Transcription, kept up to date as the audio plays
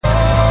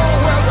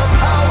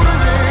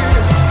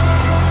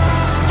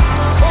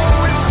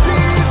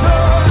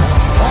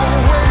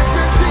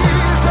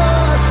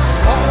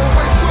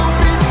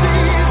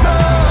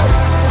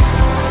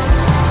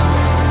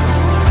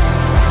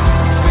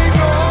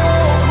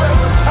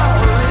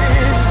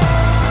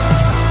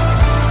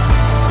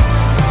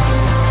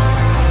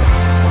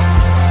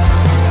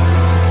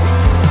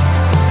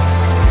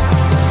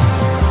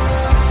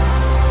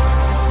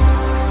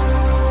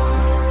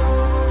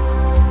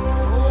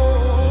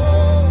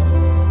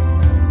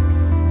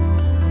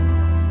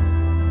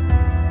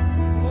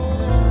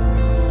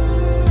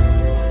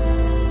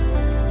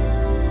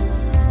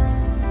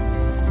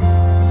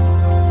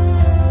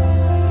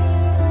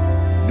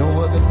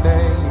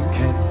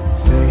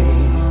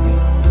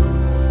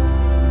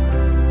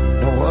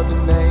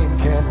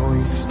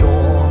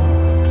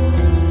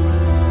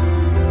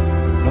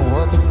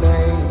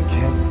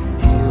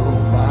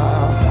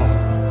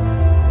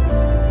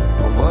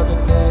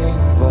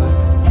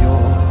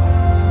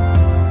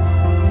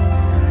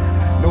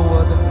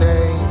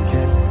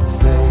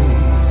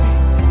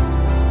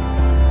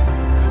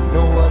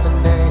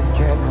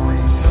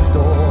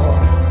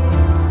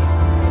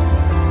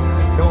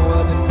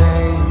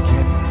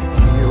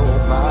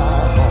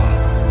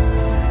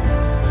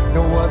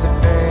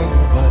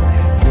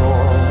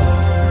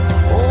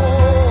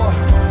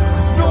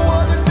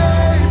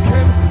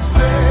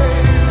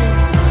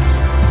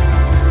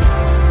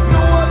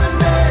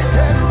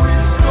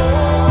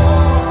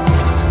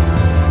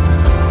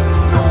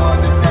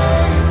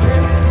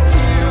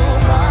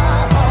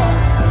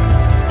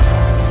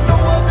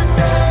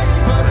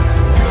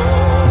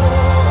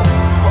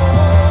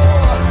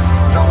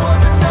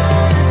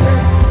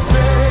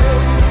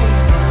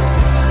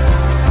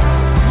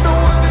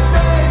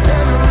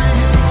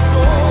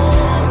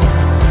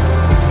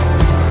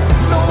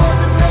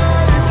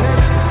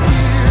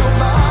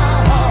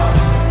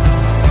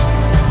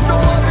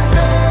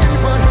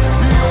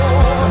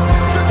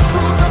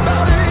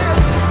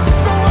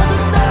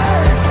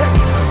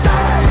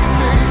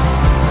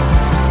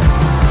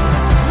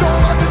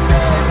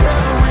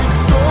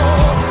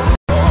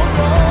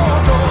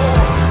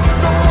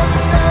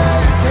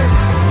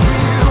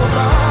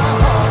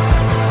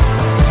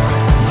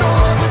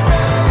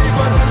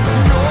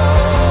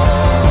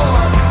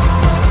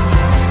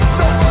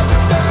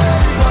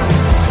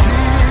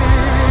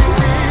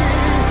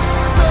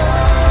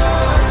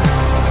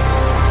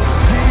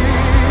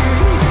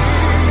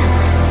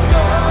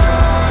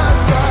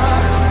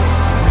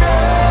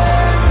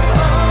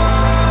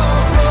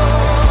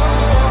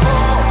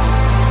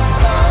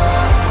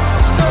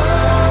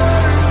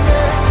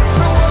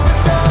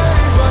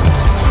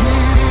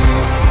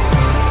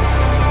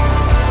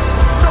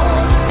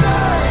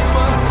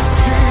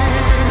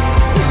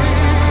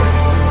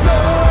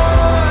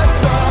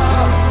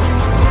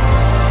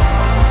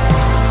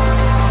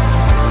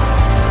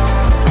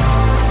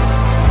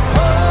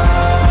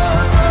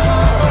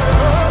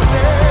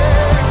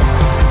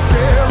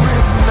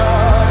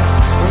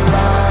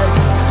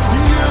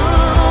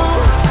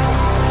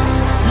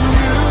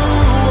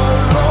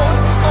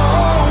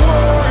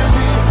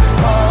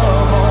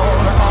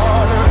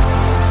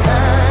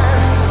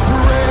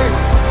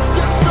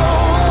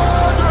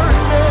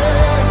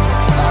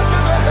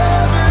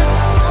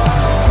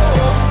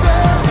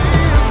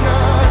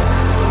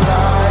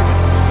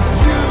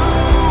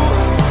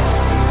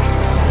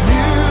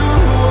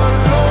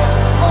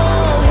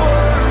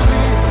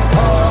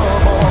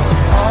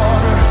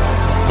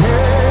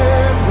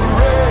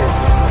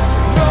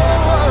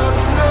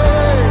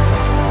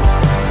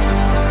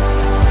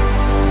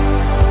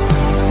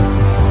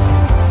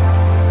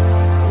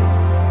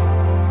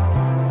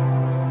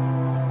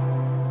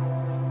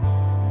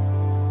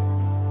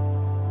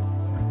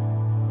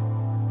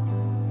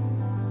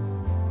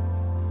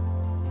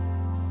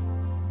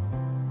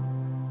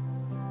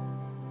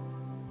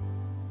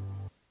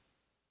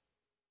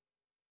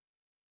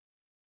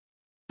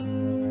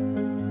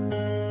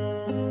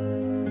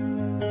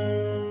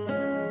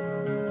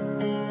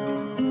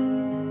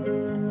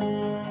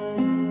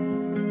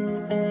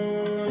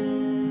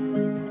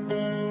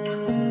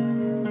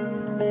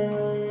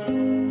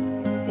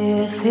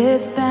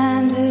it's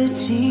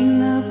bandaging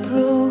the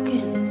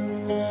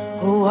broken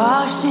or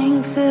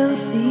washing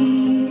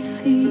filthy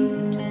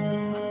feet,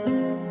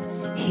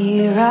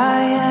 here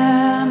I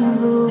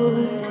am,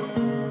 Lord,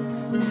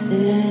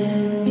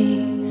 send me.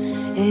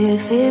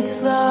 If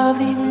it's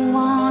loving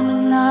one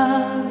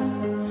another,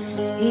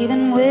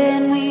 even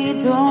when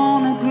we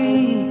don't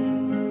agree,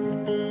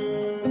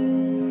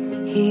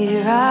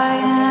 here I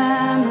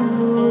am,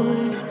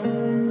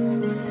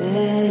 Lord,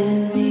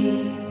 send me.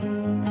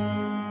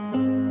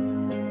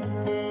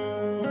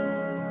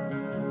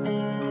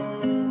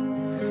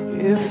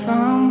 If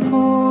I'm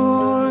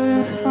poor,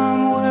 if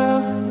I'm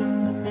wealthy,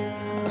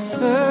 I'll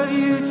serve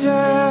you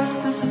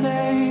just the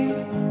same.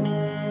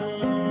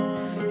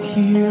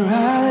 Here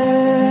I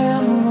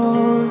am,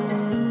 Lord,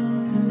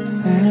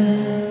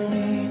 send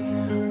me.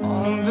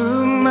 On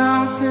the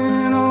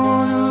mountain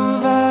or the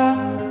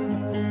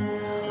valley,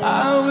 I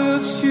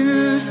will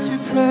choose to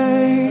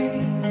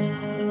praise.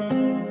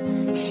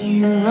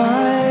 Here I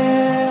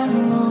am,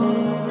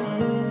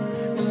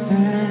 Lord,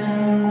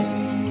 send me.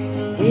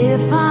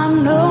 If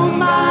I'm known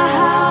by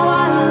how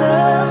I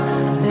love,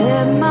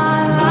 let my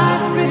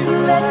life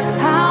reflect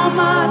how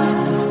much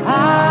I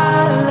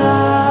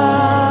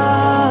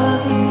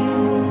love you.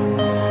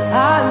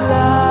 I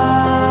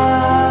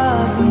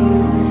love you.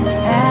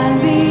 And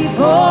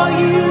before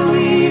you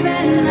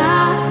even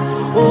ask,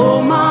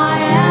 oh, my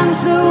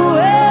answer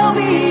will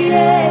be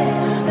yes,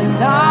 'cause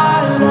I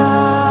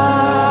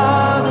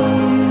love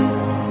you.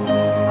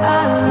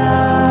 I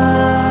love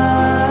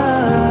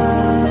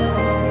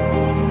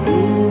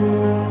you.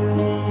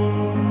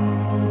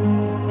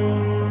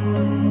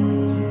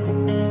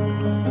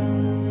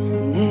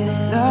 And if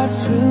the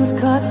truth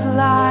cuts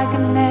like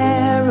an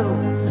arrow,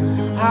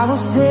 I will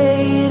say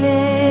it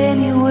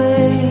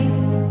anyway.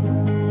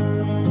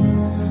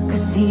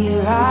 'Cause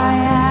here I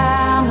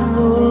am,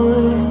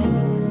 Lord,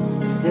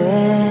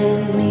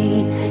 send me.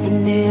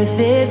 And if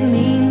it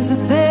means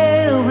that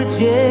they'll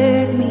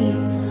reject me,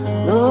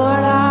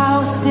 Lord, I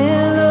will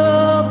still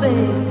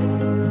obey.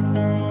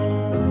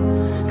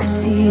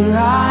 'Cause here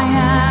I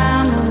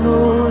am,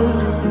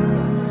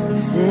 Lord,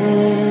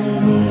 send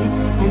me.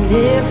 And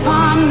if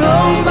I'm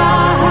known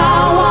by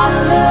how I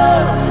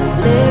love,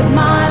 let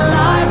my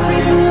life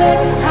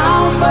reflect how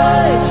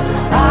much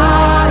I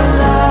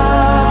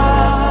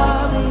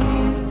love you.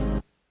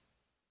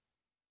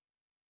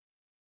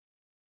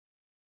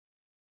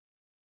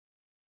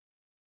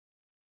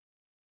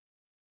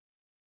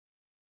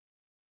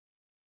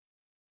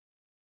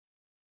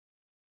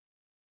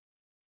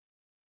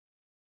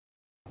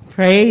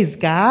 Praise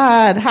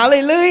God.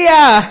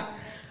 Hallelujah.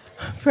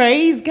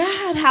 Praise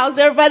God. How's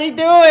everybody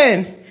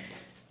doing?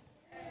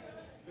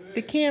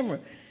 The camera.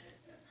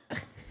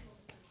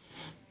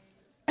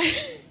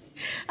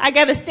 I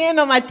got to stand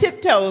on my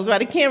tiptoes while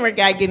the camera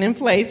guy get in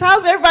place.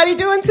 How's everybody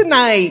doing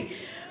tonight?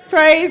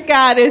 Praise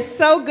God. It's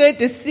so good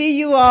to see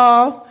you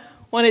all.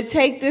 Want to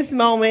take this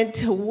moment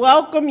to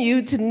welcome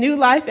you to New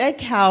Life at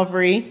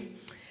Calvary.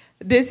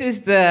 This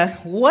is the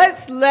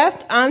What's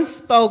Left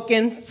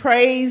Unspoken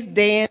Praise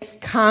Dance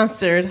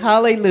Concert.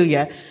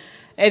 Hallelujah.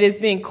 It is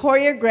being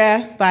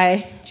choreographed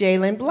by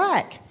Jalen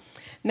Black.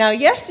 Now,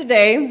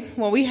 yesterday,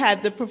 when we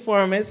had the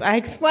performance, I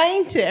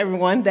explained to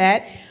everyone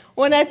that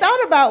when I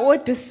thought about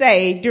what to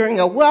say during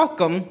a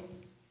welcome,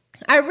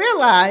 I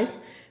realized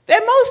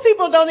that most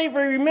people don't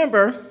even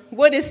remember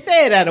what is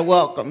said at a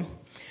welcome.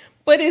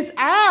 But it's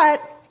odd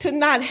to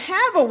not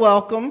have a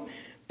welcome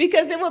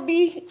because it would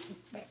be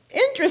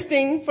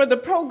interesting for the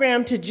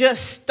program to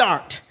just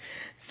start.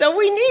 So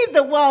we need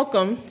the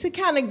welcome to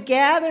kind of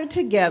gather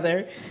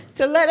together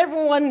to let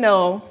everyone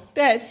know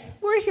that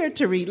we're here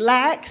to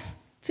relax,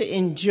 to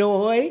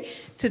enjoy,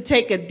 to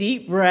take a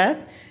deep breath,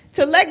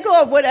 to let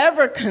go of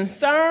whatever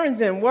concerns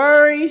and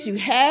worries you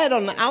had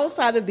on the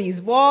outside of these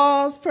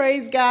walls.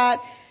 Praise God.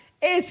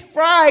 It's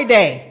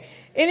Friday.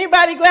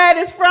 Anybody glad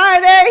it's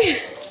Friday?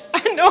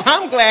 I know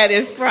I'm glad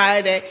it's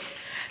Friday.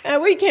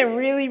 And we can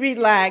really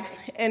relax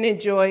and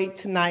enjoy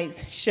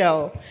tonight's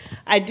show.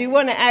 I do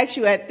want to ask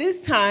you at this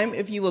time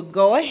if you will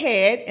go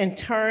ahead and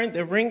turn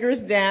the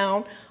ringers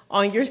down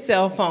on your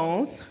cell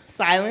phones,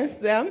 silence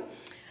them.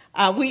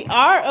 We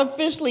are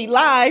officially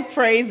live,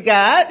 praise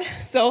God.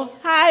 So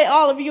hi,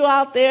 all of you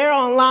out there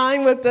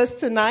online with us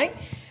tonight.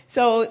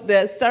 So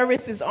the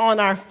service is on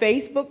our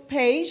Facebook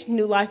page,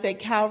 New Life at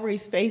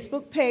Calvary's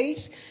Facebook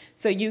page.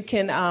 So you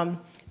can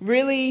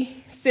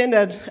really send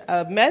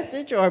a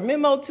message or a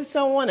memo to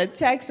someone, a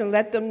text, and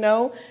let them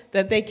know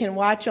that they can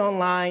watch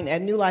online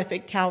at New Life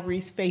at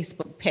Calvary's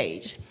Facebook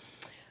page.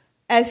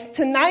 As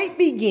tonight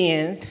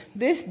begins,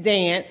 this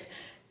dance,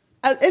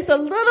 it's a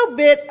little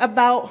bit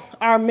about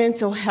our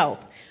mental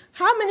health.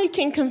 How many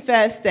can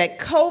confess that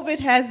COVID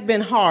has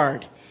been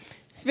hard?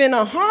 It's been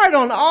hard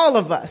on all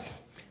of us.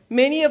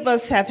 Many of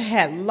us have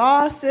had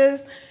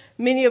losses.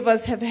 Many of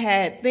us have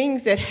had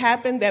things that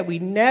happened that we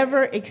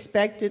never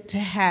expected to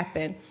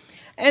happen.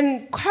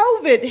 And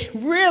COVID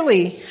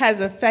really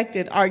has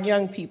affected our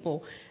young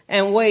people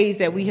in ways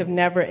that we have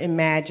never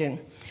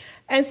imagined.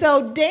 And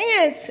so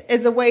dance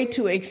is a way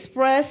to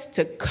express,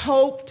 to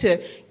cope,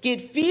 to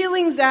get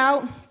feelings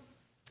out.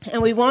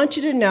 And we want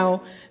you to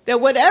know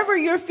that whatever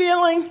you're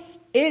feeling,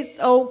 it's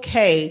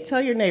okay.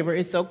 Tell your neighbor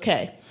it's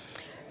okay.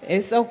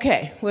 It's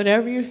okay,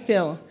 whatever you're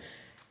feeling.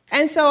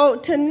 And so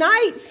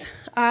tonight's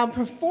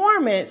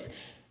performance,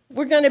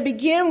 we're going to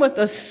begin with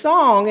a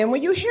song. And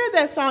when you hear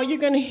that song, you're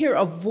going to hear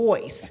a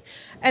voice.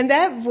 And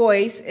that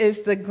voice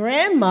is the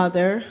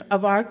grandmother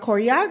of our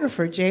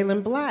choreographer,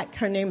 Jalen Black.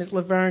 Her name is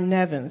Laverne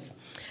Nevins.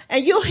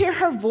 And you'll hear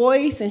her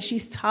voice, and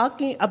she's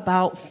talking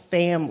about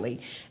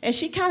family. And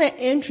she kind of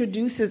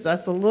introduces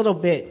us a little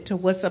bit to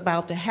what's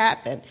about to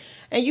happen.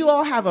 And you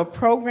all have a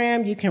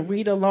program. You can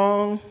read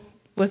along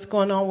what's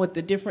going on with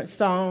the different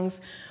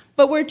songs.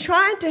 But we're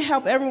trying to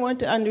help everyone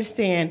to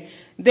understand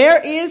there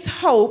is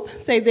hope.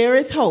 Say, there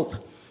is hope.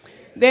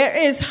 There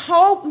is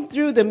hope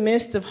through the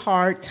midst of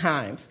hard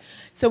times.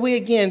 So we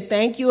again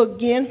thank you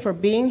again for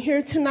being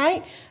here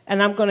tonight,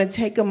 and I'm going to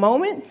take a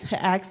moment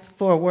to ask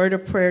for a word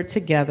of prayer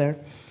together.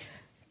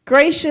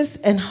 Gracious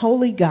and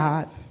holy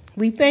God,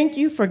 we thank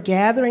you for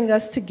gathering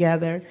us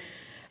together,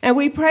 and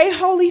we pray,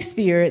 Holy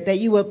Spirit, that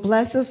you would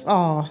bless us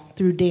all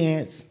through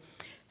dance.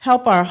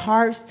 Help our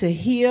hearts to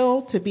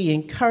heal, to be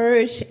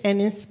encouraged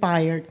and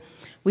inspired.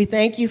 We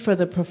thank you for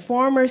the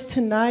performers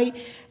tonight,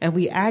 and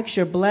we ask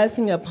your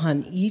blessing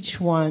upon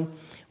each one.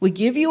 We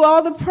give you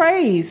all the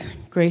praise,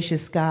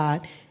 gracious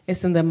God.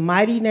 It's in the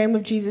mighty name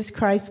of Jesus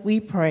Christ we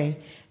pray.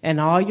 And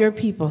all your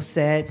people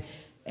said,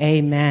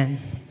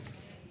 amen.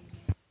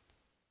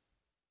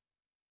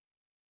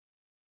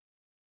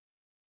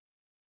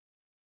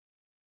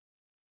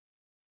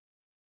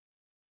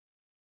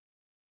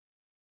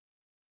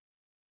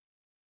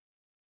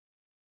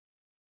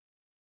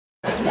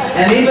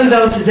 And even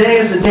though today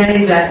is a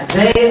day that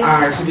they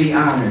are to be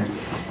honored,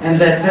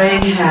 and that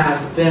they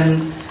have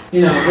been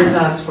with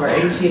us for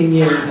 18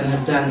 years and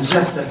have done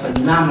just a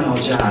phenomenal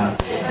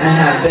job and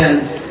have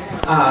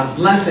been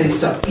blessings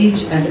to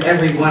each and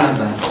every one of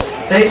us.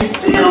 They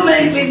still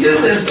make me do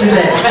this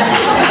today.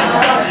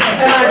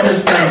 And I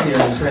just thank you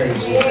and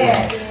praise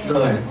you,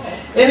 Lord.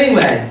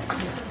 Anyway,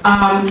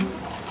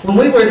 when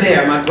we were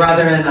there, my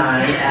brother and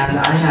I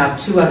have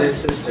two other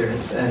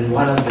sisters, and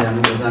one of them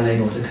was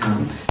unable to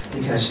come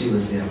because she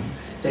was ill.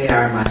 They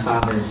are my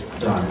father's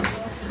daughters.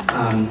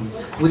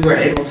 We were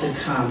able to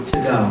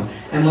go.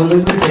 And when we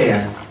were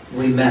there,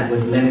 we met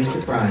with many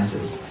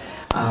surprises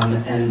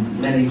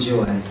and many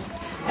joys.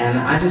 And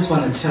I just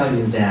want to tell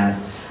you that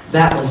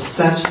was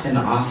such an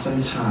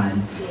awesome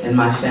time in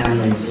my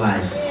family's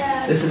life.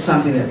 This is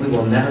something that we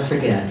will never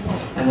forget.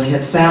 And we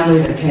had family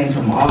that came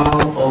from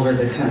all over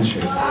the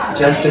country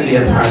just to be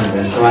a part of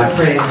this. So I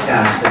praise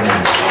God for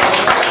that.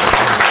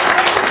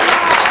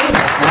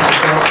 That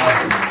was so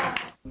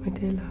awesome. My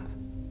dear love.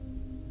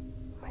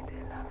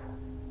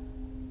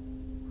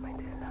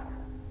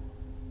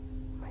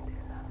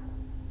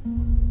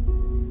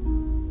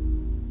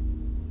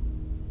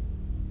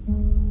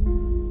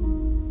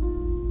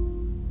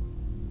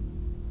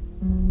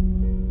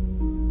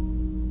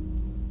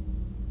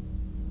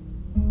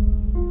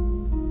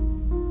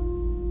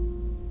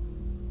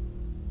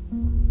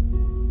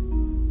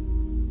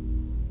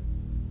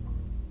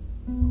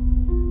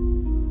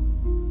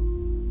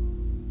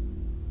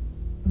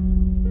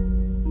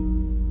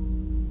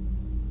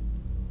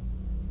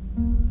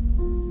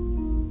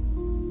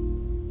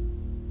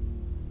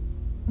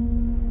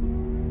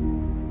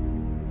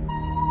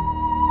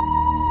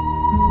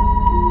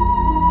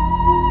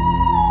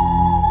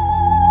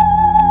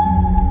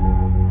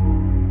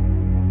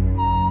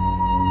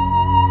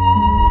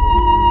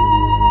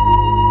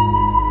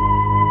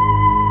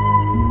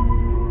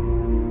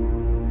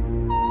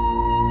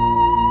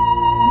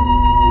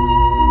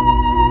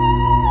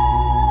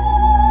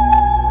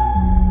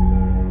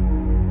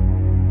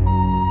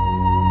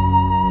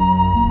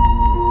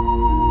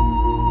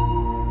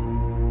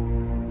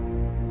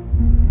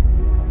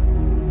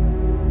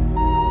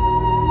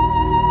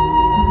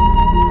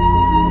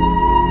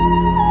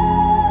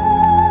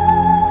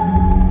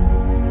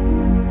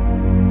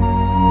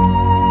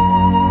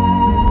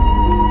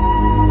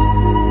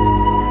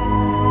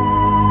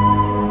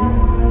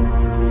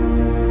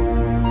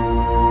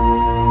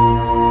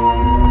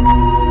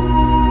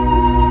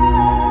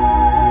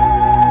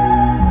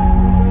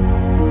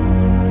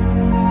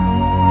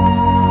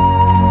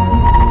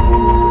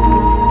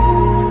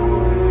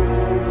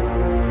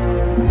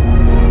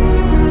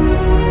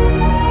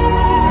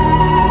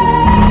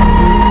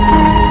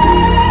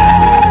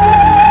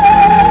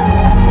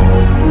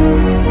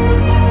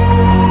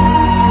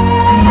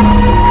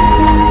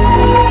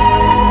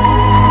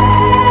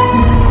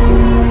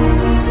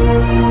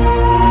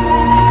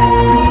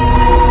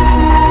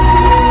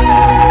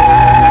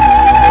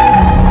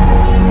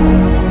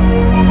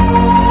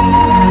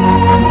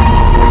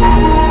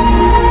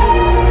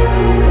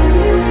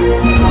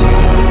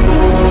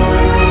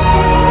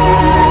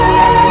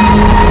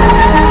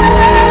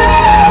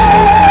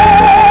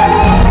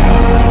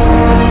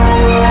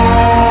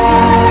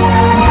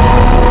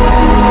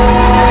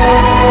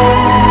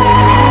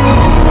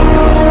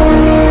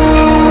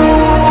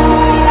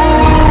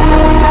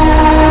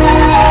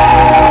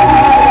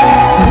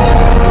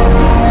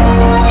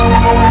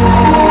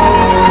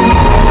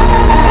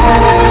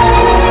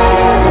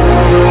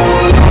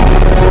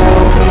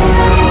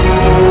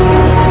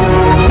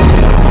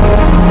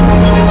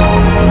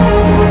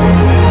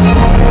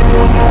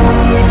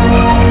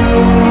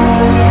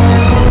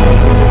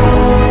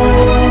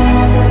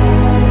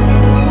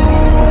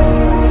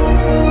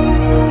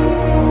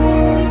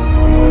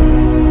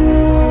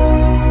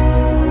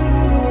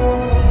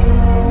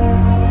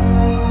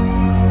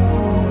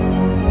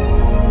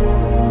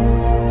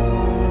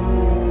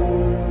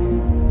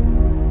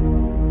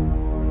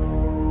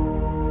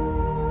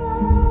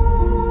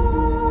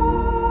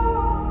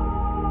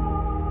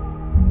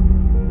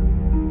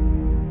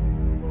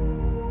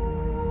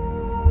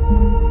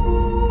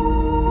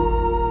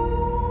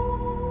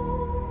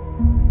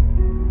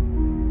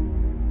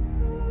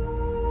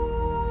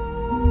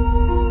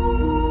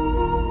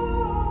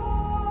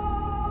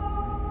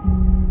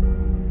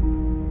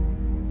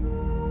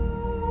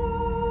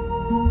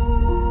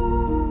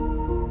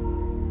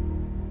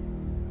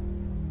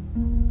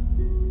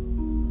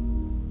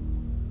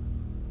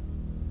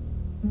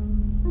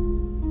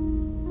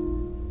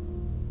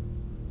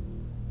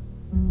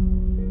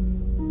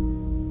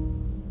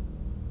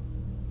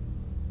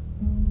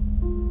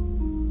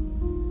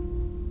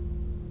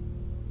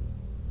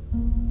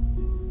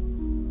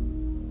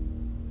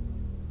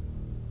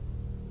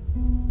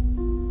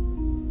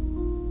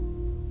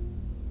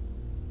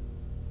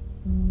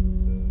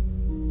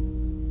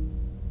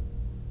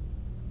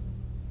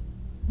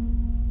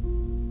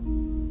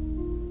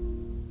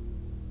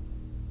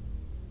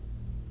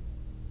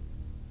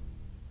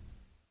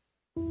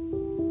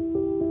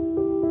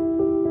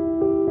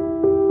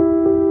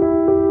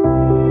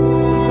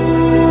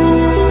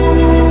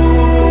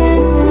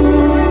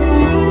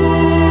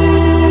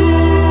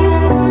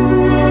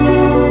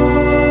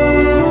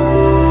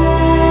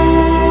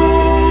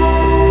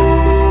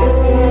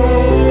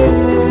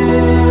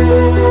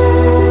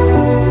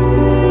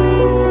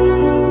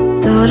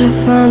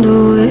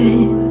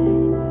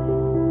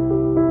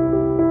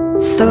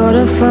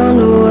 found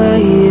a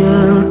way,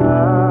 yeah.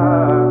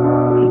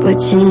 But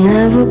you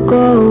never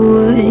go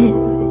away.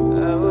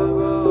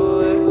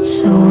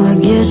 So I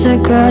guess I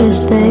gotta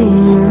stay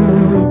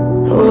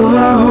now. Oh,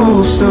 I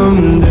hope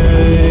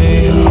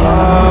someday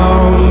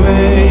I'll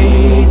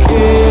make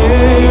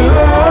it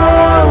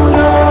out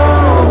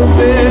of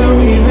there,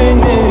 even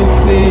if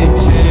it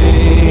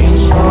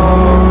takes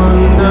all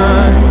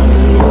night.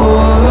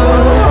 Oh,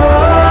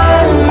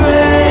 100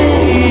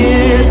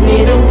 years,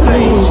 need a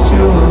place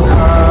to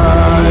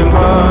hide,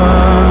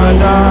 but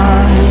I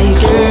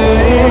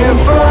can't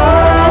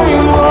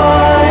find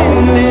one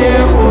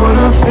there.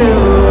 Wanna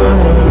feel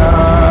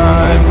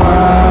alive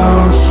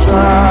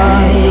outside.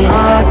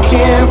 I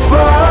can't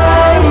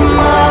find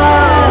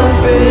my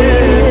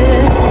fear.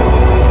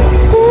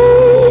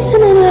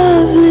 Isn't it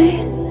lovely?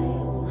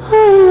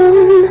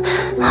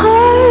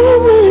 Heart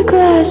made of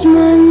glass,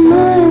 my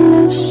mind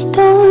of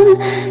stone.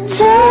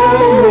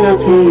 Tear me to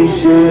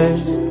pieces,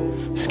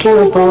 skin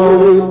and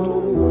bone.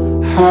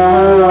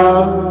 Hello,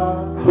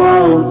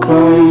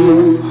 welcome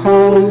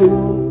home.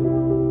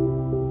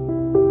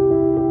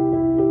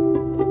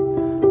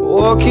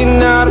 Walking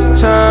out of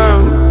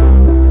town,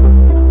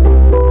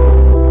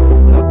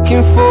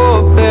 looking for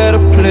a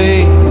better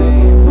place.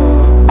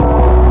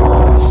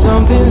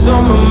 Something's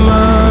on my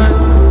mind,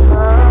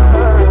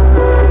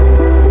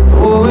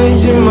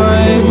 always in my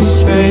empty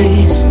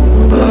space.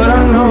 But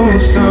I know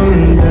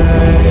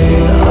someday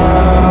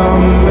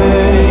I'll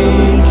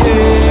make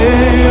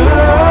it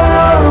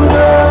out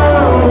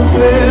of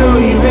there,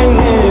 even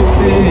if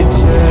it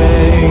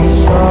takes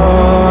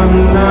all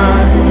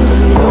night.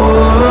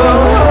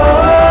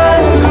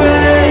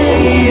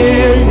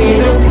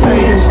 Need a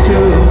place to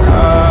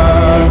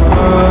hide,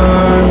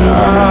 but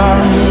I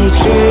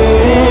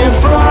can't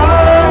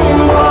find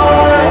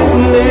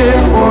one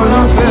there.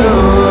 Wanna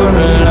feel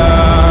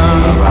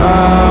alive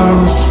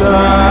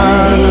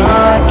outside.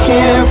 I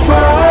can't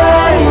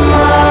find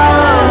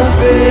my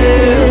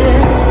fear.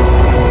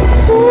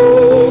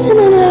 Isn't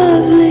it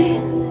lovely?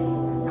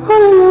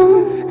 All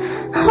alone,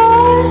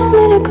 heart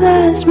made of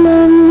glass,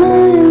 my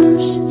mind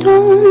of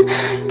stone.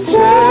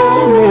 Tear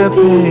me to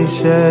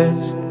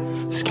pieces,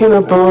 skin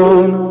and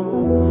bone.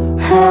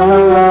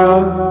 Hello,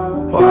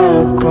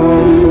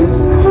 welcome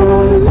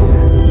home.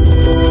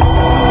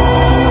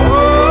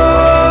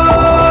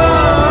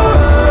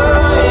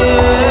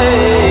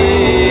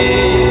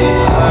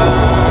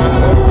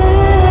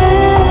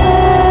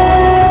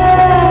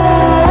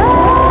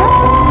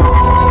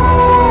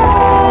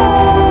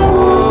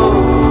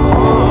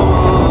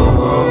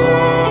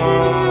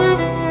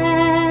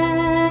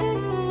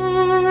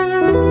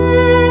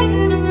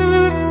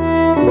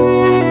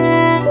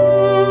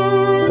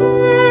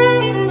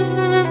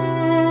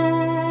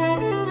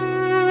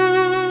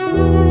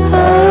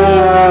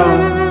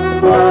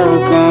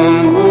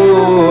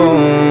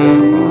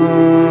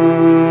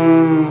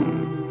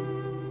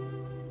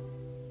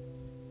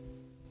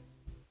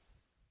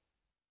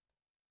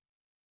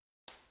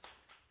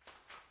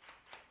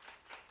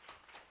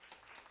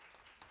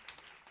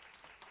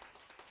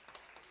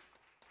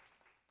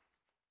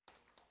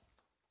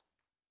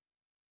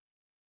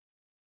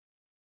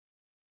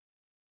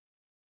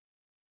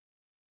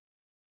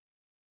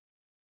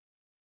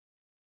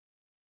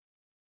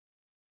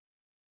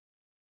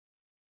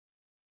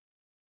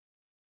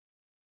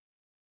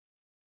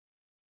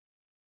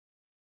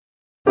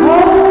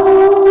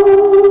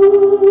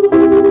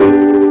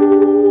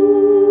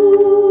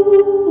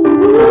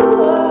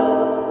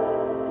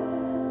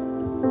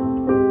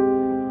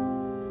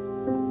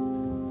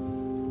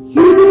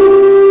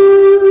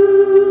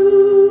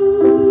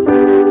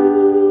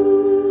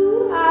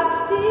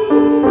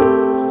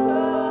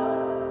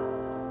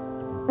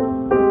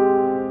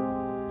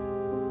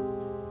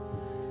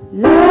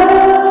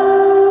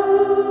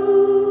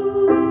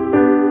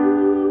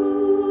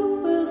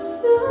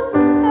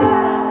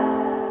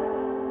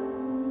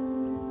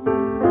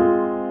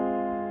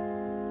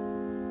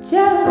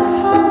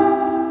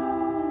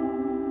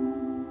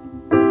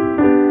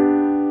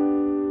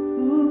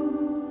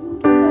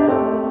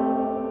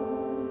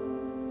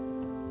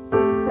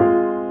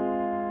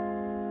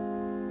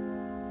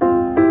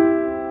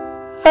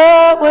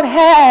 What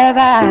have I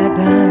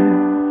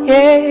done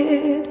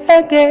yet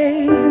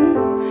again?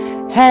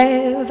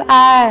 Have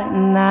I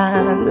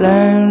not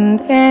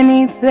learned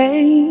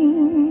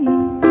anything?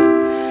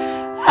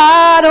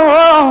 I don't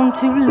want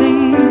to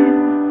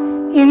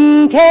live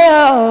in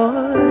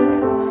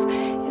chaos.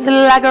 It's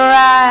like a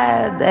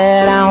ride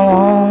that I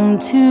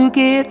want to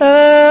get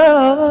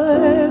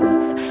off.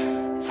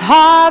 It's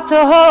hard to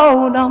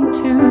hold on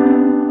to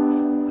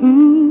who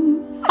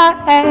I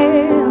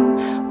am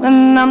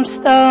when I'm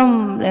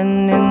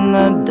stumbling in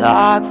the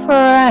dark for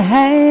a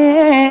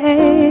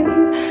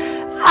hand.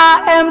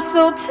 I am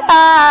so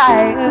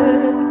tired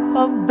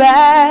of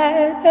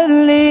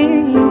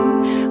battling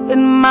with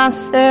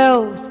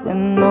myself with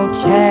no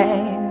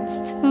chance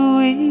to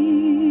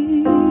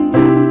win.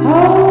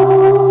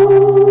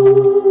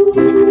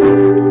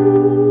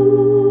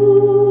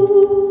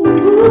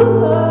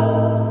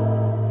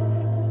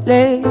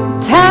 Let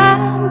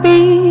time be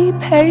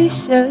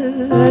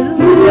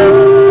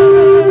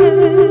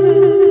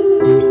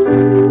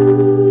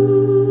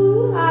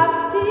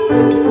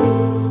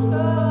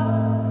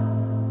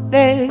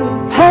Let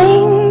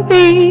pain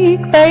be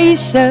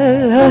gracious.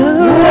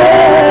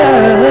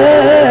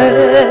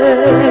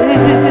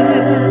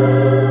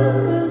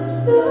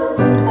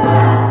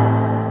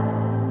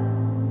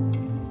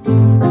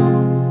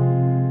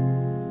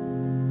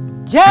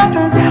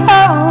 Just hold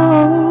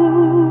on.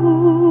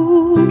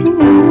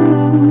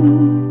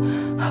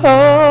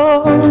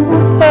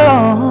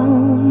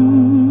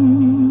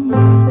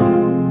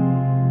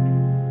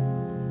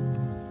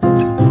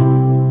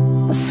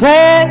 I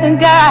swear to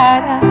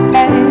God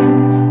I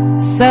am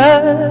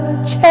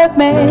such a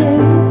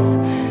mess.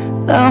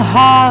 The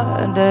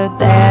harder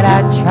that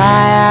I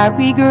try, I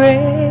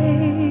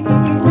regress.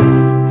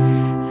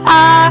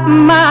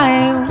 I'm my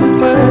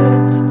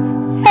worst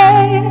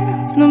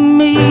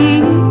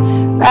enemy.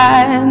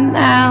 Right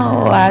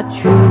now I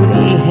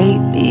truly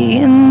hate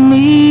being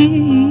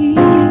me.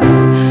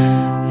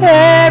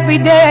 Every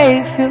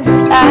day feels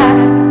like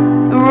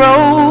the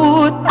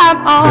road I'm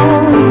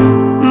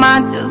on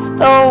might just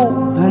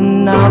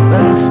open up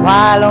and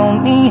swallow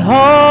me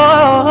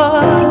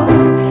whole.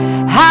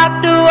 How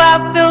do I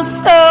feel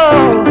so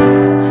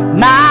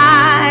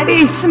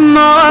mighty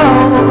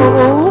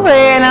small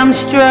when I'm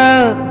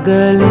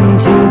struggling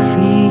to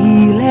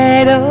feel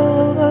at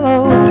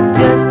all?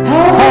 Just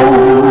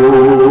hold.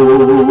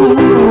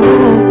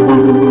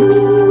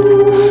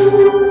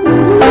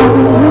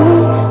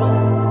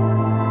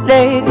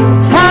 Let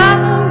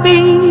time be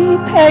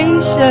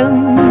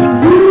patient.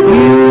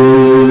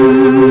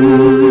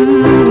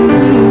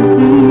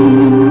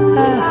 You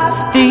are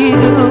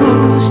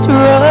still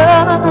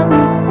strong.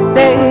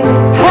 Let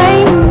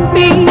pain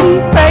be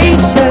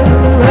gracious.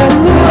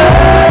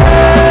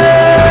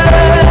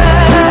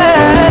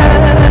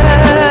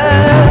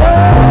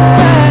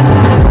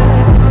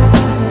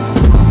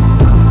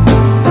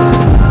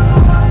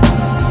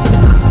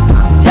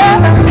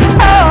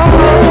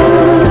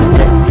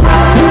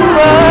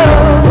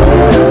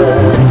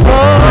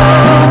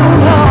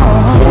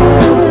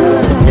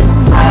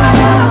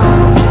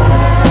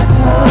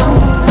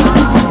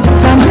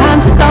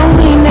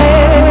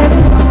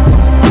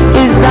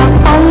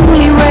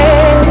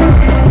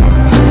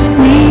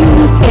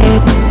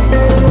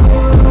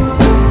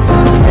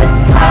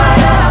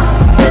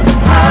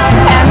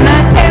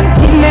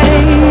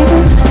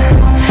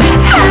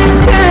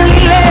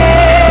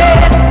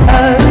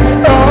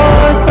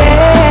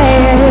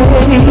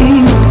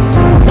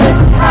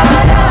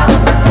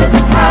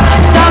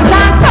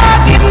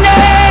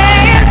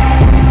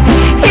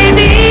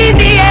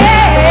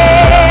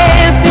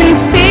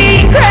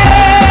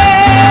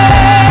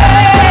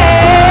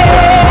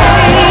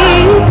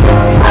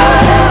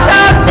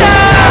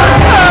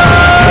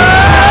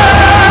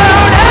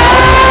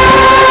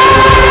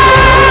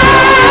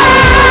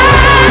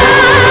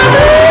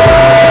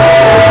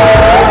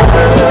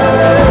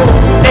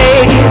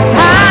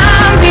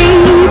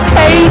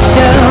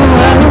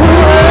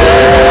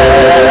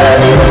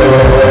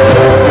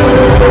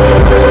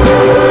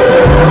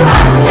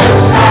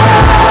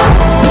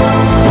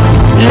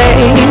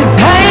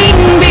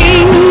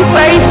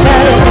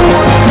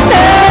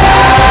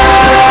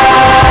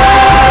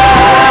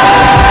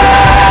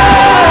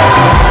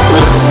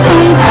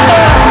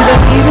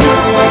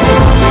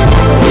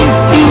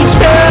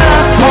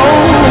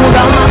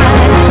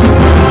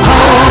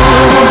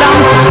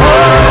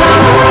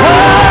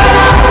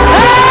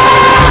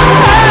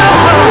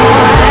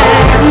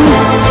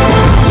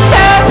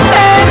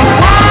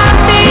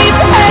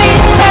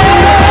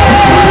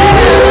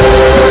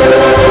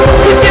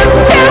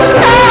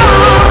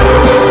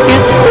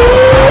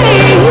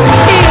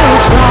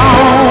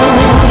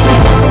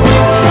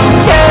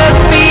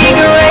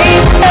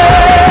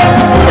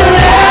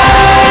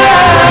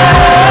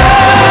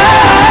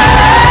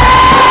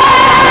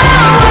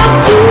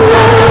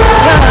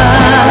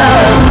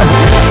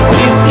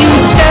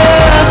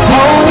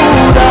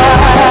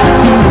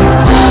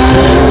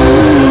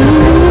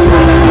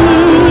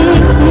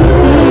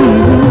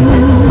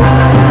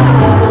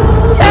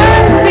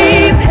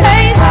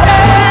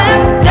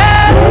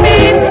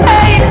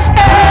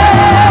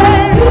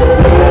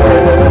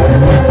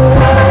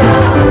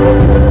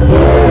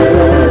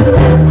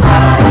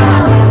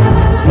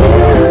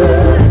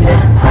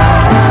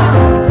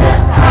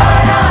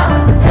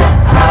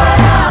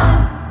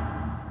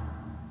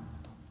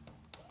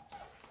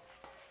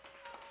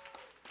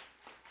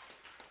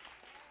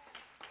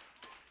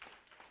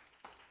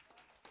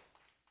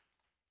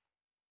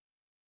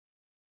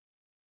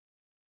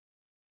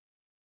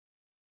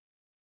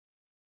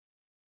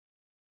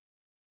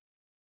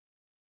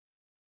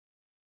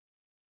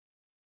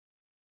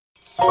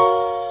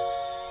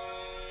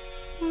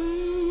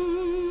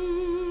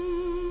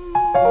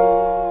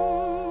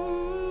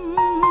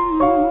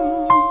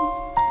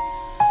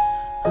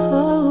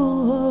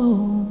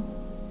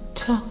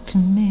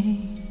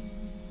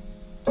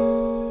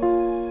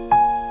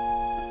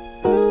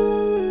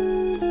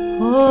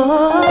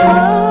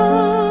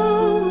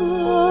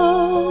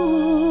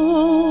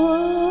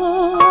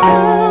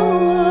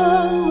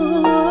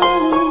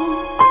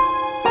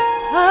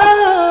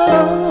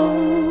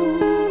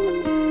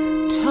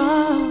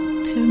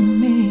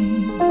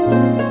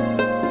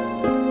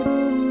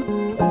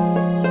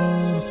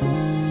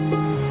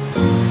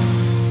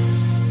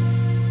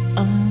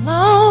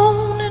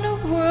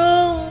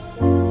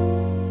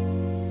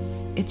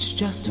 it's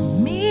just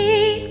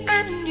me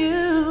and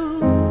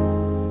you.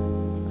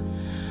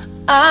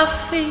 I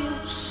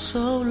feel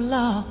so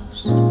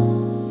lost,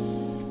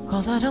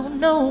 'cause I don't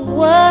know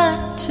what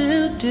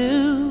to do.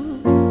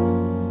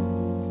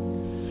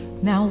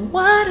 Now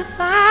what if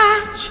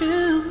I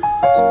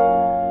choose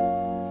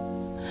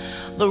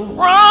the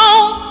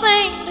wrong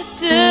thing to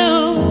do?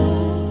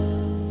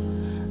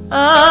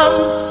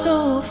 I'm so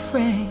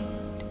afraid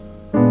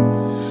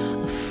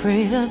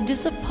of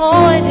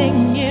disappointing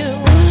you.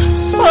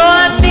 So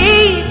I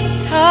need to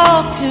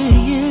talk to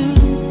you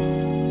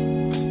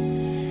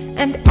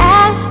and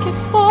ask you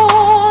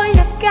for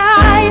your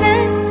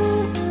guidance,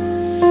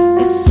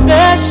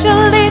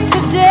 especially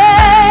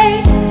today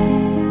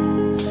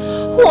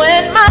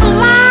when my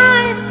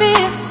life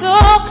is so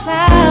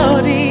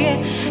cloudy.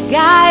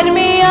 Guide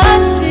me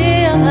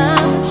until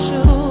I'm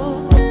sure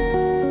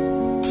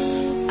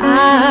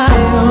I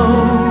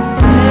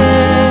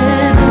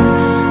open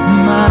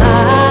my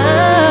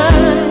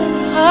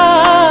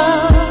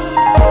heart.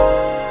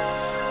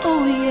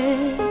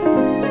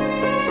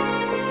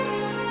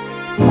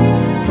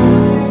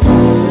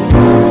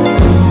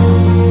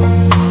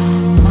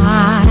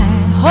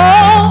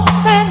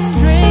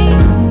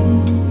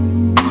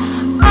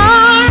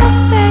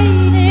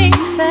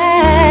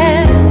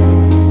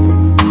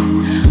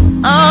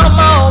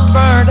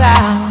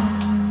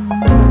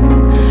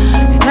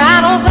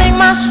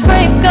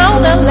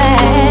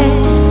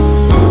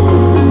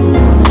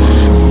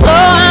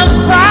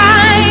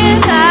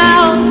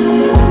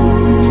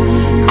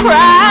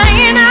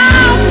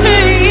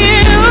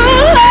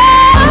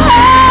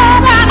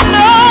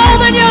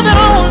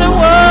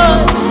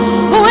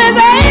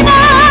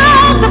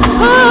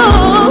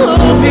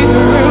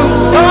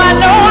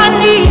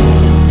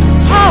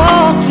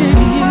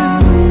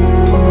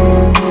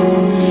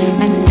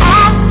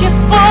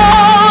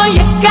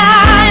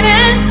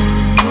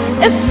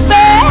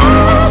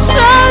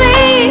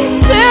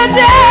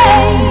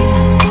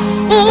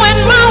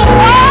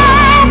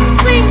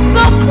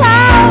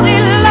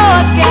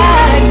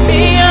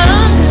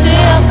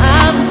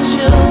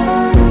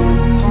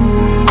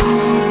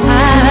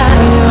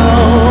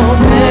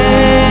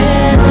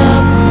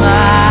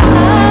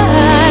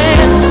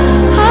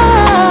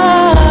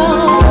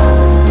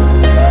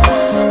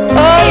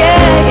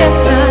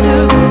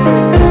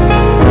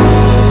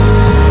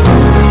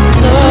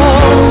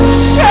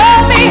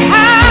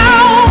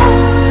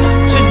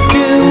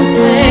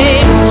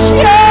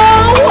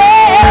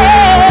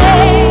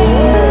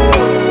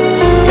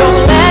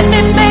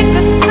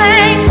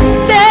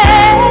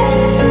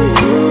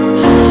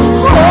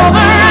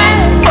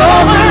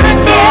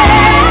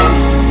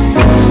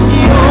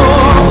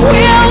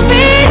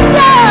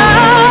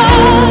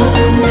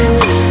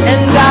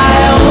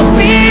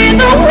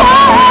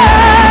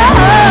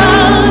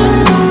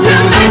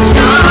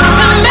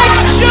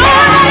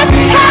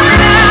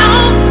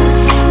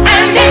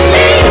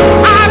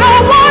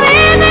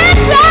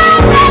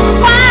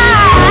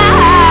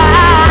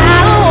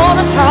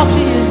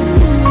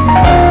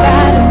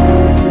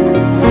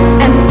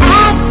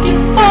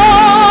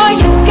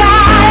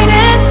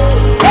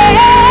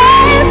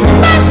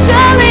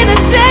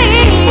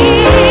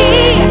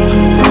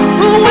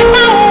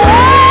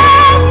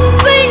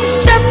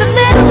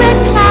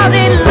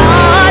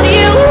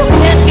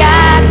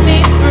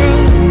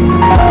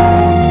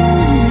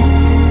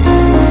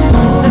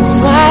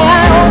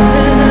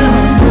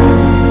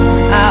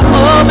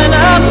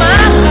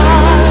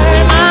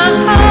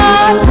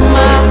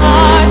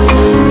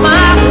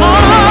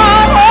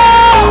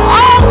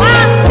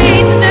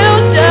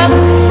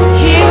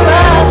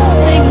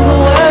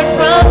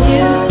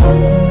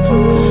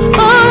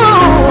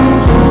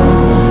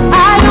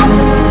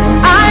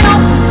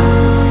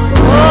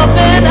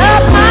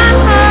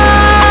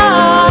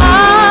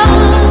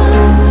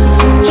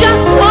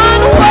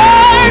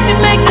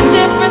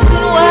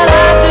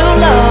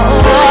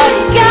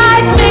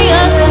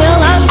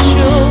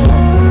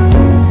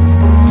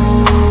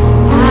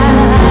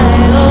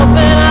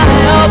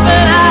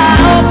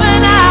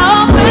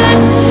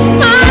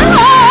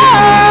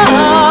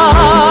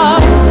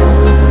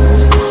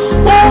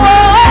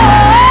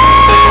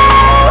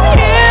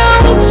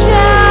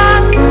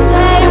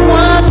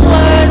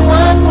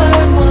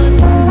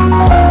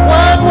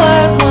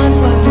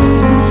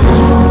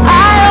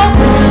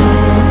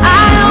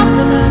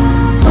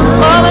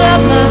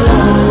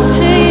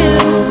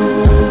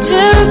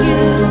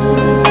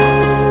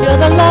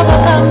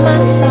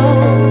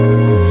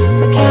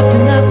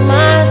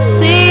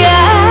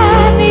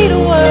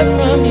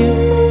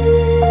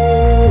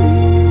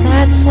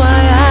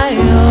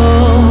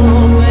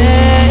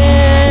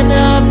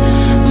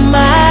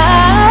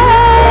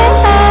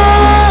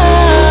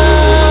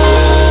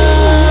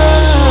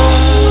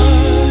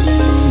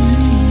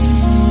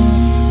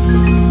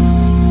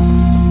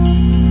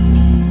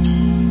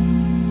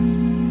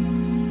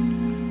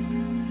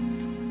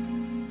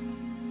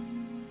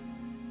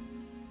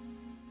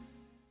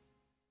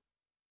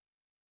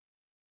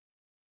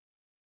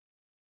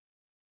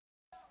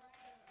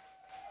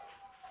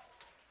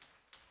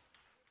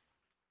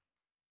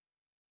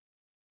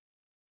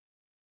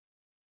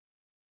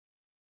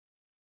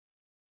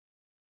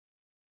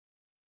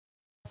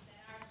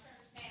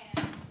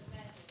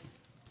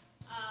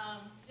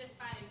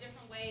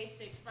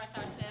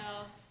 express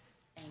ourselves.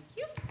 Thank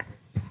you.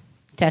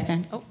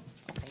 Testing. Oh,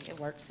 okay, it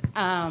works.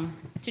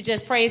 To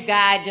just praise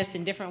God just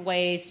in different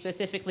ways,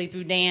 specifically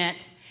through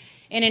dance.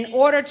 And in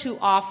order to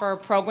offer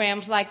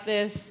programs like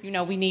this,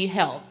 we need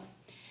help.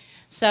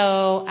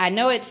 So I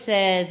know it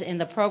says in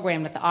the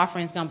program that the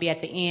offering is going to be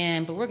at the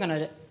end, but we're going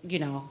to,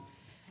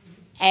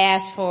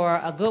 ask for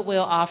a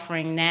goodwill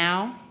offering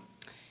now.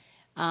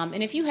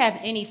 And if you have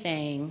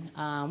anything,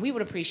 we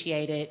would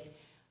appreciate it,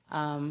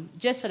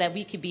 just so that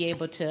we could be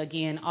able to,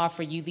 again,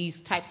 offer you these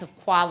types of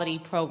quality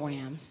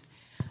programs.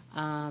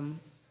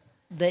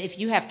 If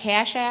you have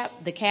Cash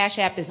App, the Cash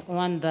App is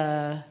on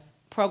the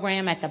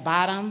program at the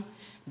bottom,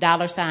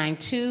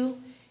 $2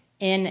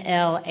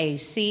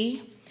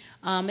 NLAC.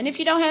 And if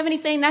you don't have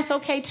anything, that's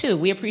okay too.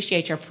 We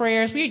appreciate your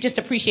prayers. We just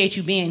appreciate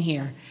you being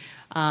here,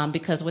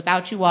 because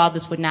without you all,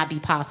 this would not be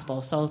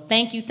possible. So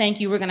thank you.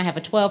 We're going to have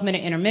a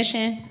 12-minute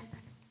intermission.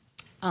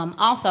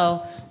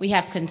 Also, we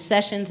have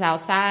concessions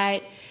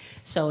outside.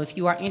 So if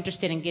you are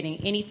interested in getting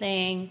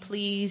anything,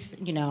 please,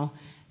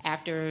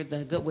 after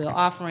the goodwill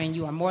offering,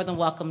 you are more than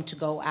welcome to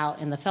go out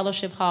in the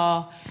fellowship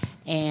hall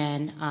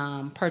and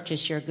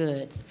purchase your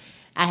goods.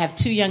 I have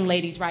two young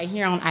ladies right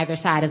here on either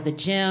side of the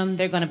gym.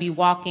 They're going to be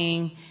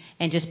walking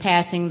and just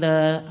passing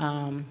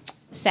the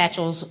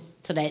satchels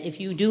so that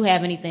if you do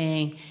have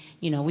anything,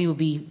 we will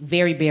be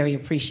very, very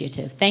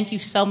appreciative. Thank you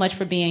so much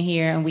for being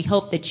here, and we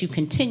hope that you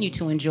continue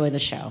to enjoy the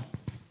show.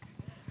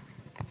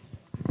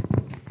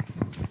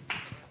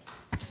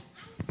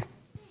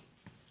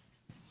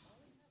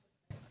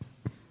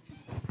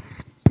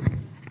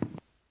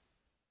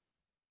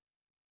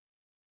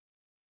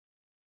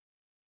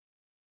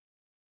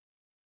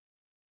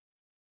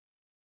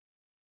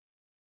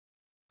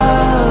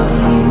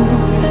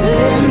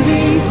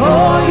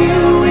 Before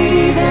you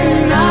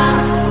even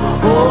ask,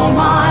 oh,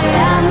 my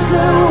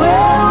answer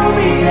will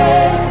be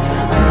yes,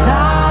 'cause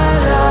I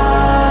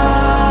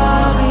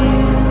love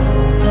you.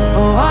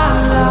 Oh, I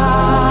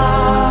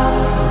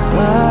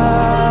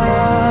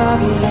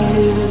love you.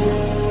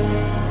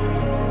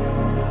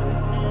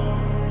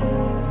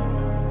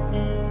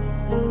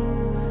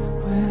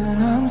 When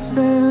I'm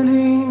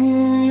standing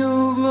in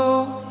your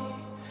glory,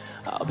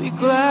 I'll be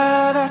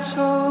glad I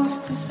chose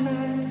to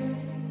say,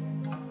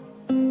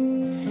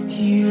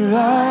 here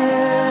I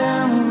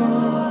am,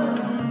 Lord,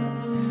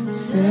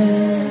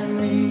 send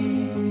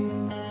me.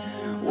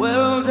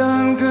 Well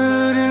done,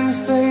 good and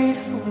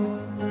faithful,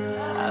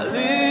 I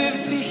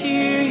live to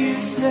hear you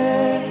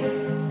say,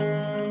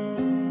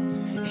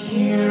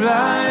 here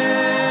I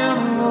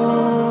am,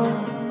 Lord,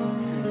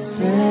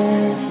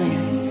 send me.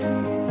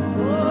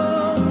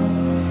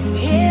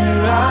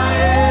 Here I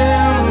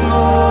am,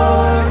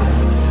 Lord,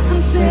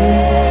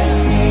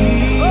 send me.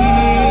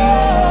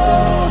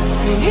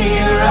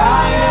 Here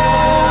I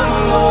am,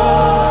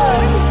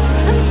 Lord,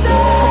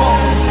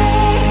 send me.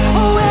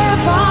 Oh,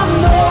 if I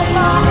know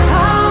by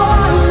how I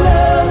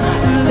love,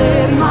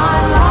 let my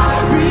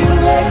life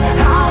reflect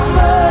how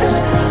much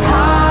I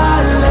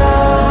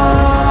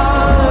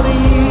love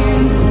you.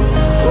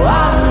 Oh, I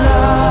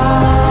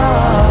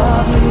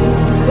love you.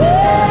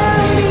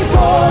 And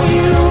before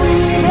you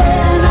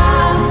even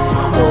ask,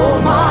 oh,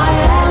 my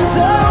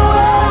answer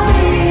will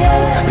be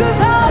yes, 'cause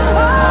I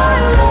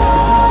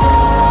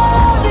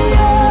love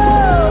you.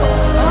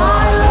 I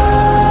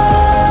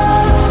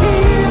love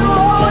you.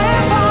 Oh,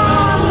 if I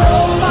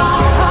know by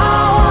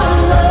how I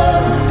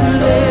love,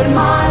 let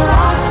my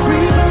life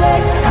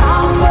reflect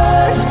how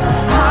much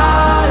I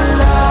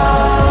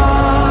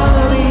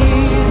love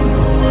you.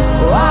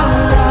 Oh, I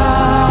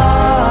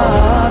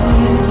love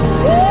you.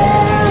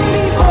 And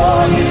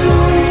before you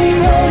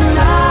even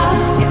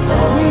ask,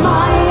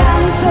 my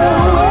answer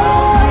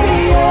will be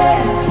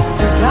yes,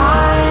 'cause I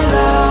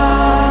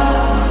love,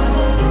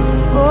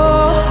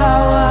 oh,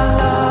 how I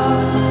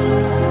love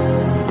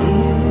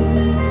you.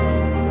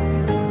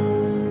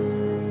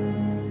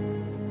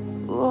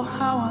 Oh,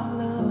 how I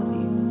love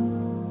you.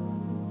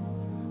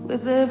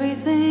 With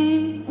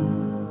everything,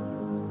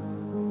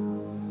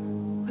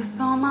 with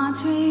all my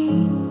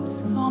dreams,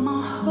 with all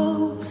my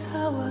hopes,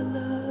 how I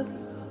love you.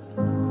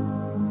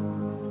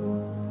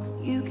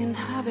 You can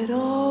have it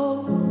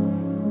all.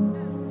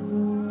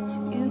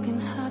 You can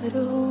have it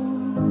all.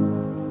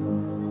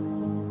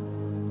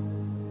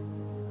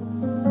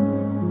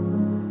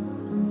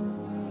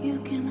 You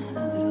can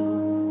have it all.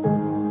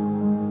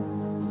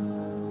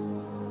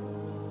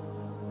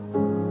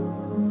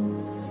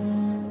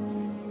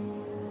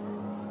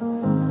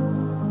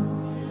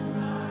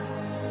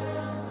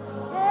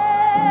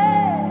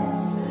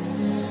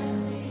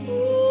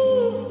 Ooh.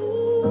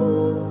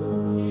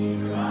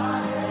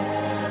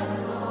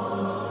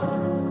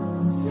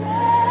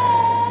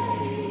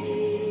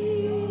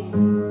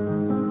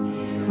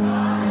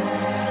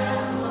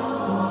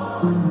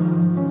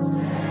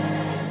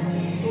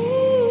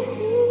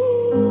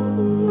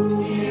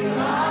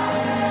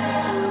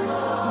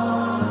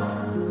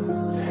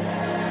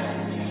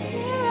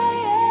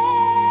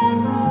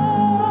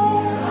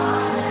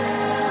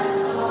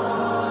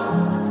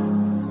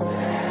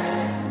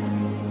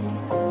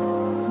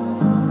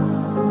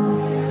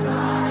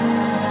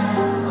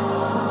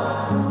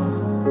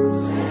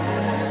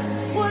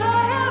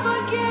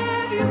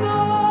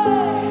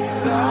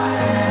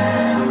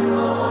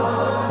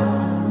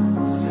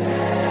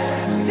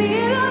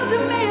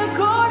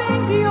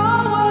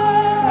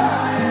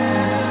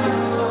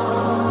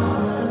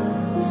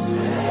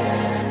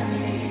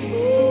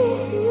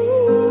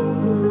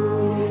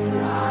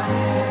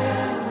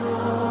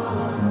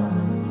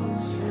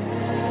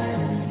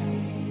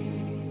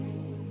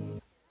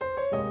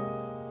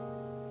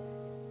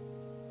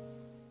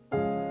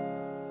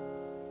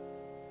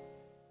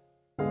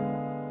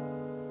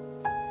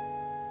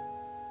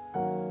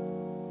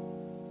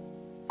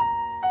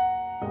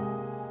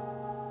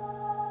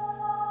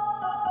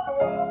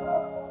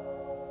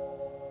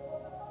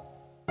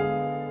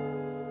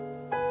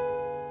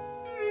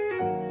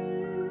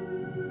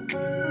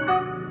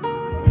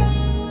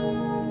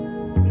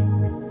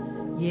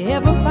 You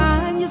ever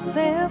find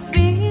yourself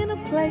in a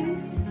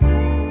place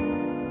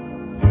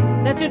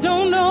that you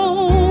don't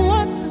know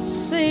what to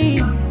say?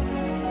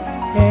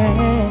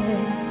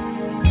 Yeah.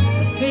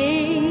 The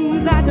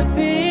things I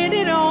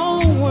depended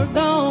on were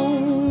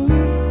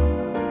gone.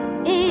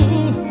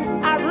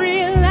 I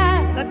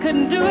realized I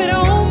couldn't do it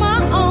on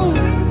my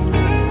own.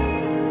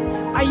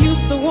 I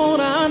used to want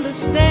to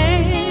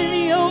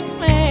understand your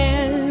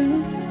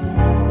plan.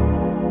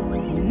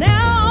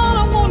 Now all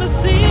I want to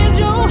see is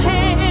your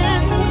hand.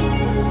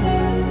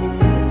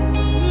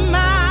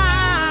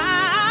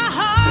 My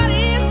heart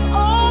is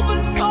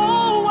open so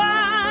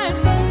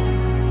wide,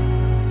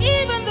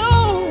 even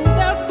though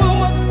there's so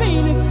much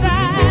pain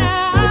inside.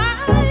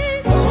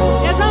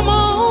 As I'm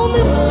on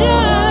this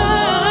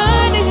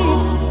journey,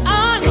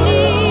 I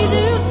need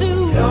you to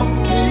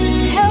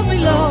help me,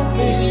 Lord.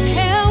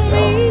 Help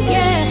me,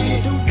 yeah.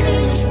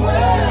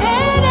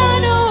 And I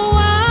know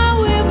I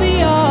will be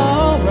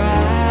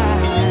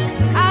alright.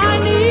 I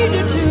need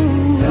you to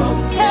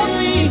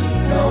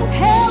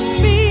help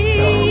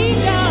me,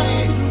 God.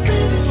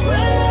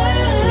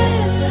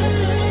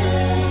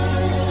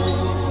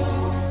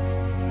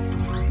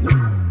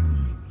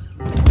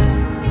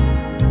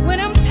 When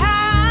I'm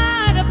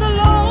tired of the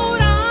load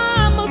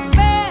I must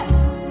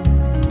bear,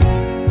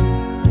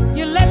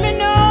 you let me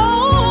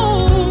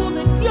know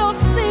that you're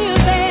still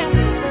there.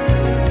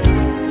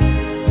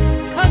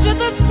 'Cause you're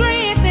the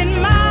strength in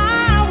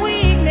my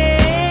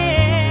weakness.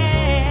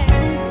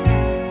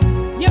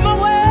 You're my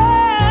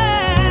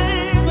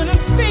words when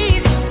I'm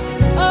speechless.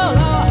 Oh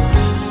Lord,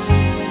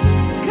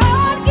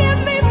 God, give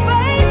me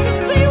faith to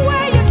see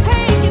where you're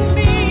taking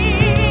me.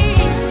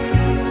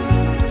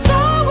 So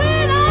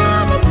when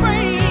I'm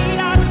afraid,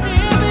 I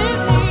still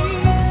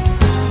believe.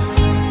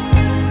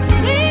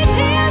 Please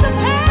hear the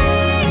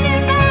pain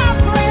in my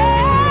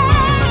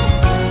prayer.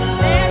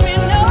 Let me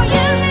know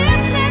you're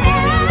listening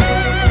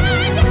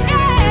and you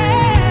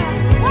care.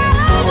 While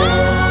I'm on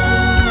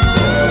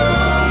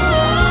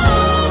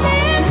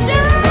this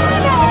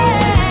journey,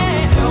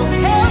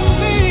 help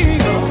me,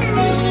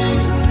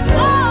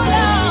 oh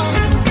Lord.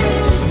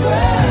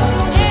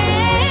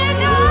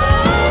 And I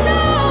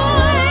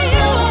know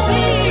you'll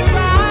be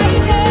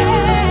right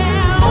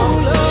there, oh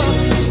Lord.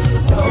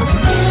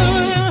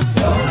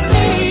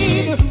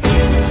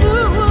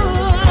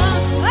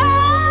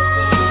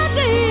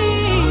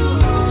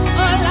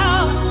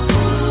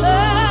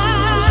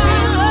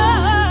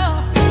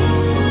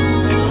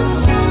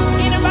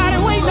 Anybody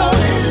wait on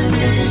it?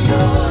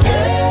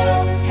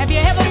 Have you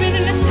ever been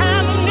in a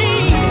time of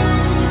need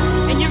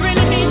and you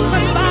really need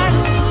somebody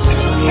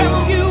to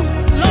help you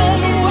along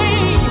the way?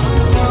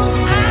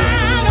 I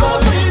know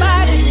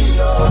somebody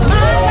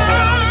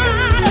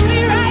might be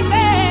right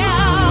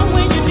there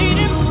when you need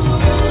him.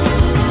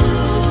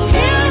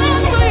 He'll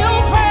answer your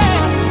prayer.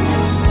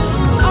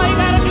 All you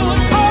gotta do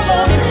is call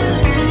on him.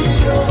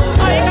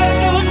 All you gotta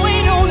do is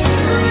wait on him.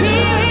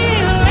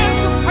 He'll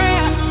answer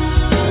prayer.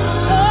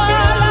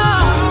 Oh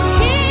Lord,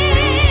 he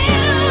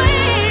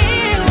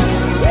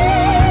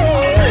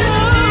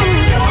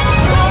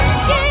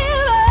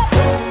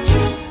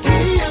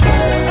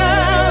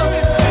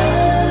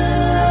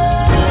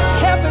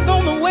help is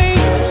on the way.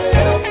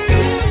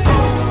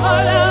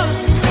 Oh Lord,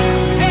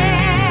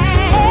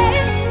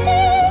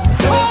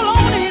 call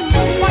on him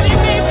while you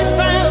may be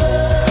found.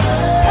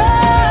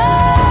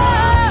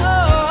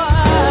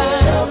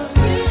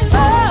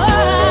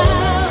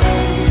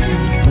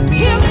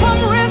 He'll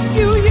come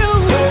rescue you.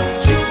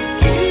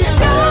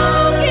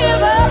 Don't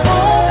give up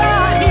on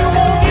God. He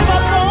won't give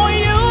up on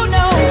you,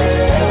 no.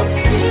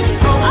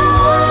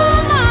 All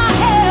my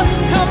help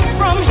comes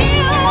from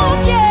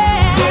him,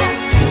 yeah.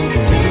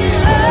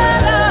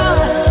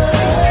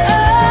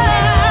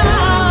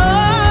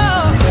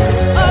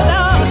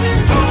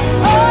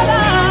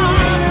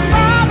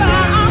 Father,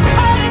 I'm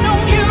calling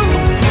on you.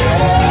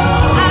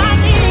 I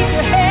need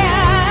your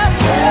help.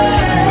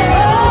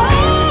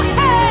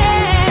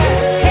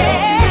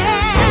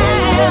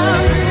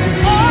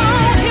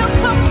 He'll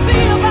come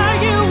see about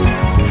you.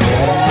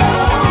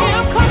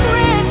 He'll come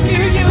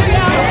rescue you,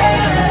 y'all.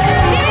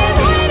 He's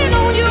waiting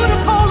on you to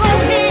call on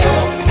him.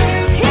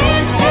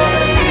 His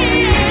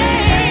name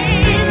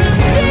is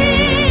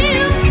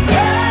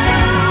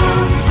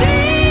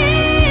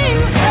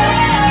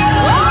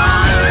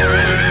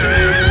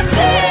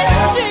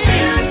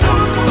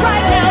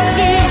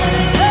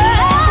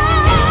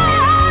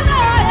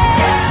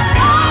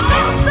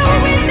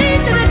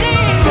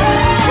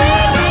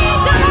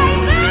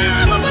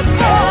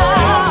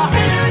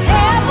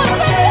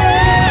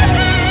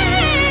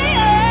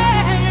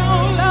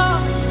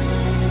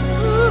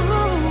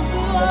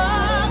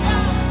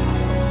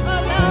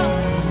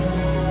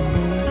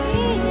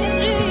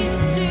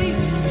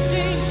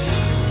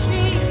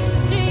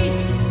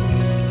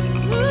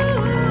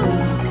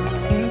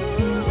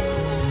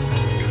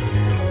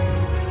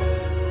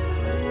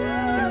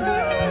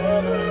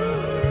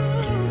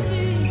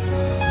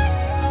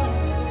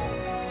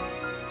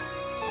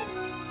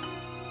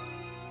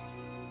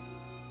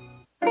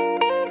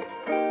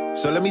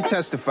So let me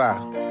testify.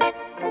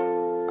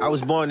 I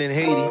was born in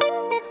Haiti.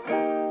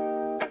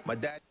 My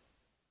dad.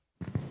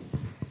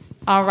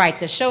 All right,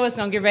 the show is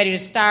going to get ready to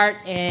start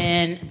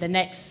in the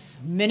next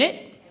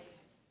minute.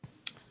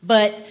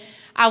 But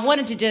I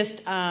wanted to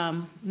just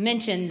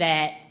mention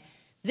that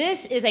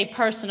this is a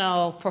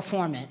personal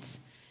performance.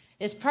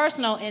 It's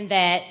personal in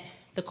that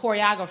the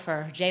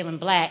choreographer, Jalen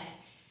Black,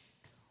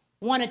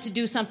 wanted to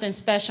do something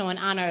special in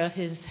honor of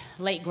his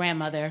late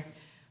grandmother,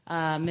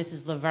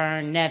 Mrs.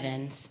 Laverne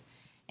Nevins.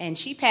 And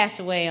she passed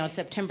away on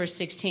September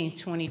 16th,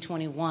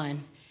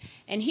 2021.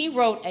 And he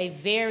wrote a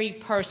very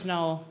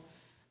personal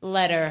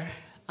letter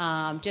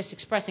just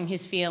expressing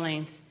his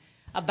feelings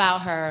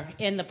about her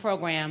in the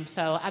program.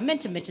 So I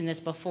meant to mention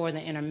this before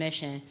the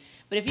intermission.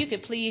 But if you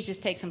could please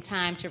just take some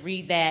time to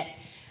read that.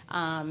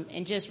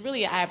 And just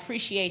really, I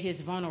appreciate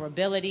his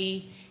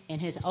vulnerability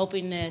and his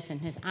openness and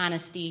his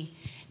honesty.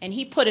 And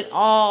he put it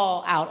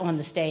all out on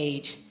the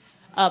stage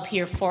up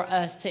here for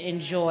us to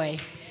enjoy.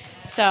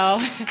 So,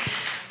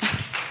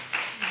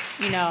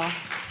 you know,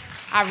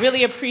 I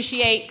really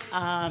appreciate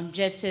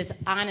just his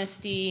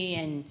honesty,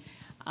 and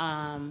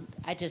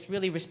I just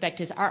really respect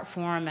his art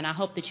form, and I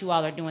hope that you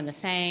all are doing the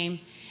same.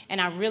 And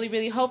I really,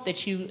 really hope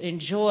that you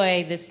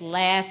enjoy this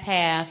last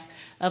half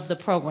of the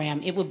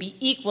program. It will be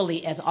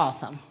equally as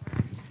awesome.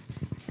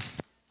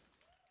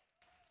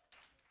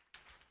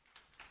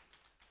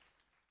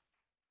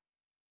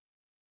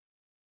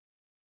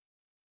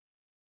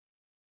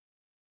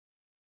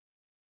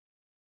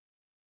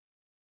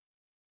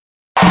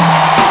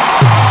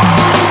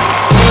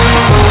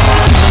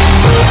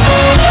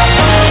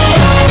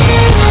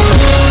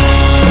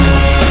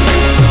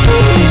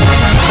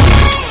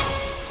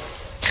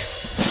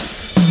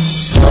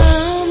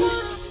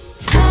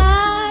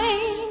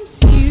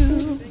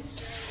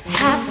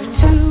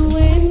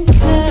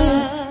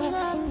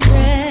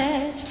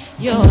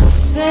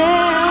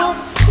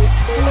 Yourself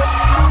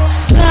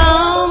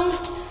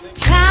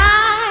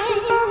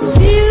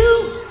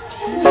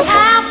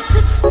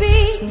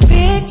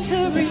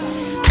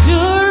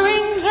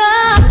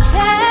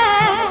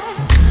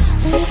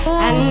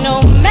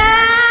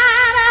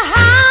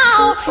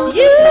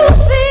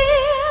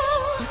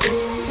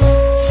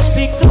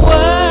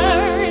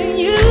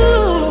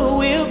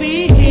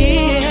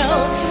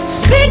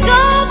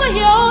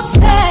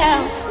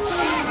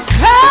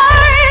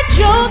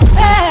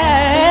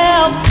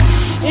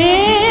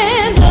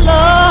in the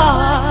Lord.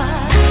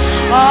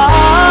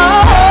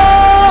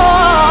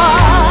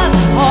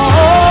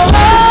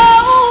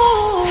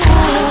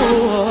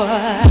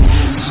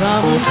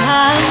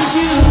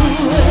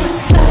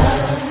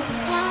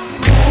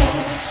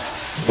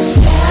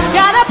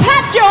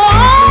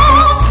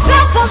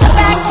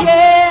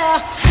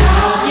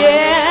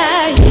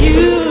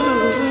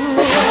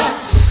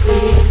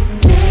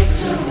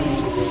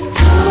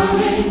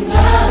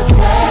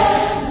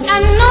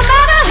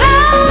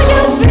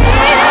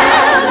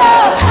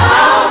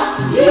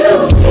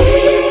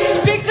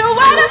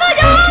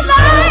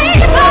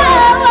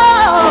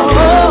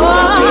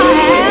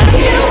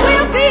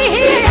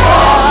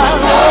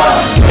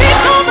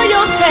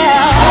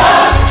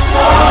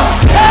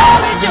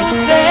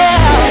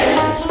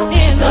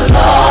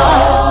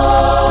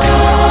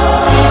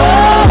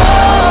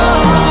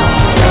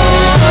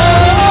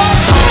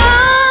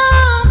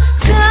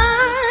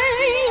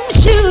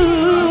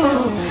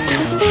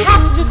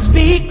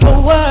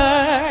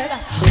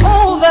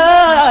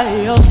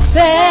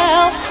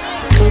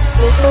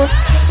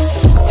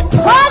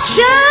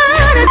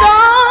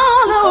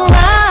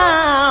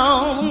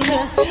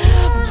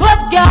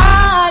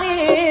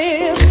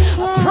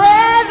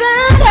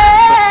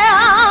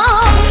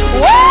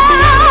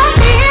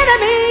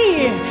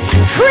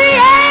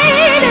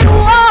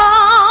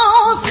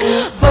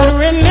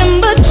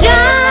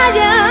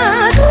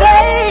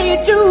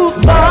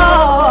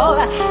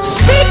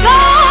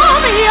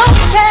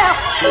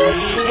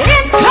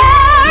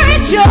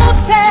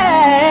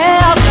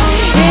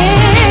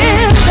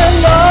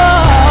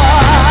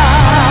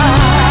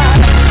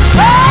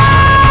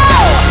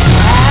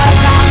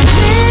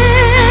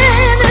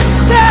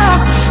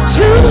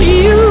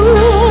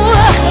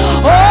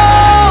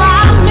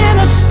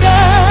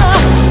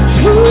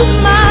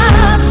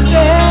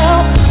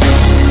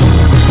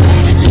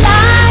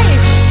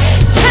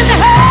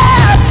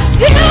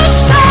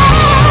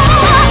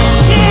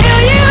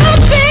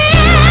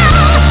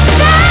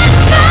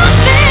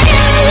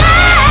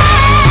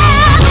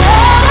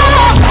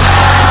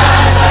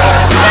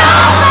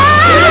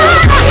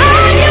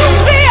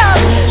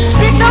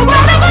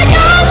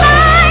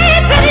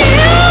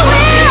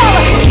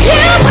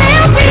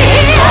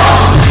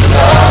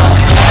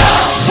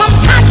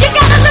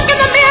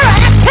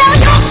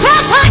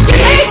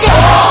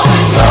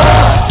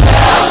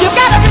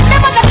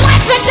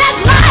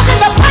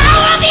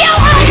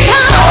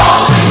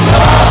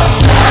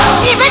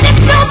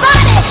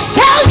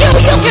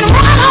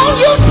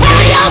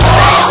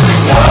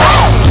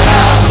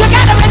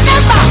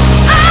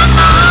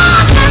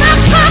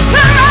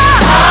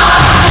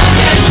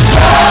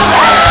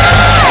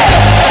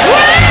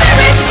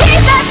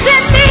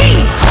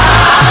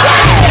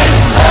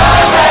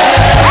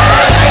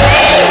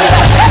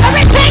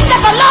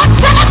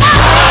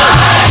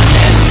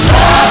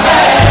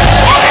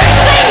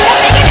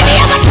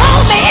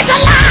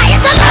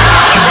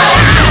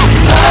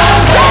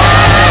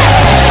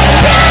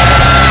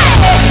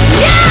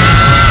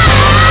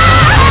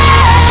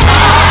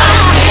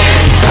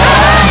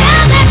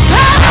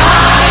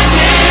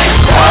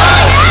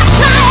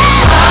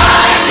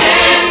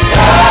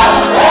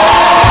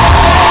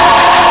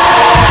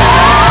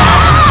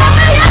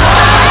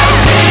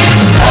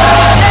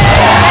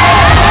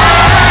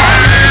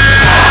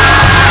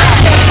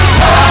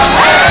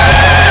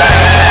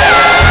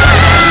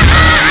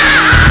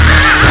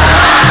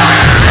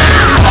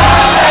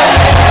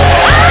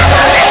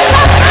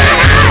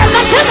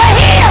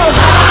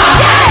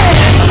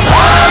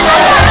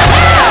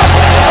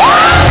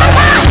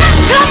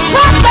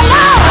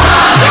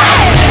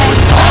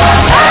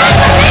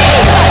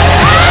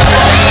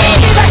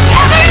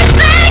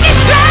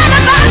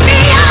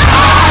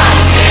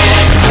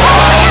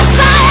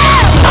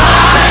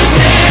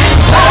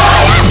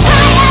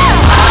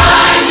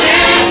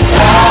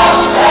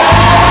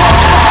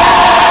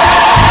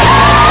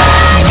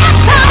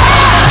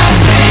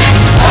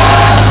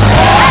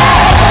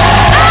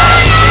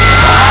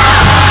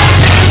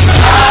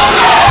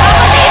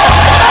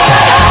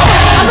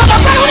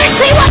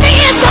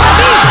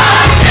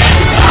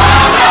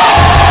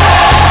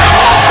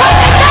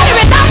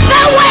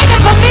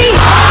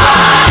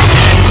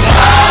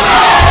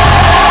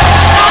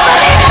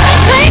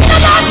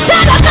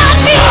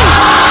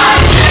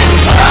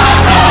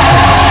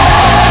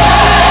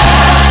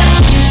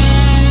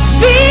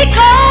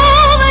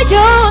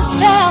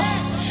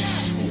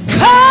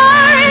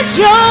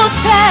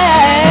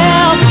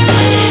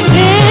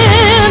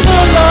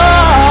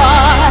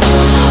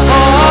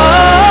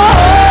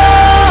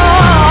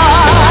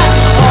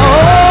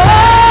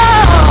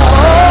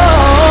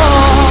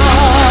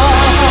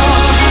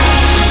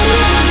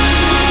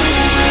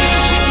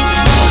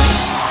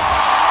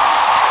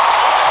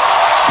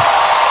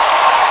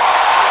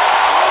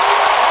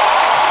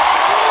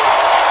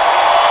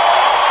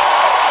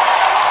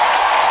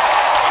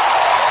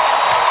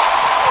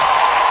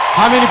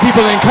 How many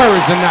people are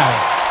encouraged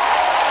tonight?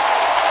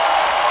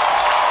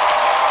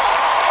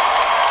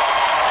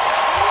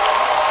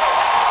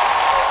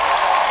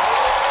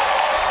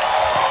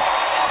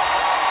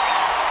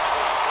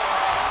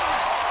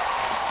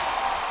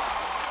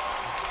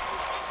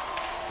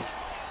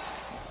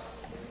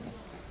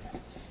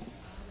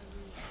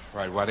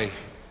 Right, Waddy.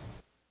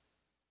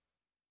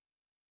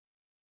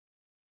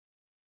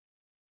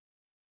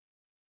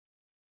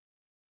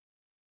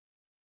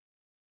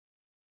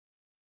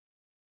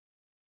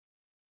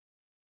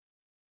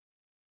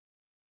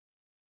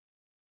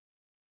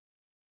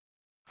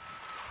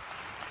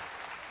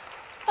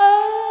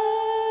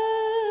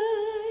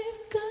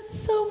 I've got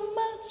so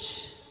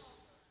much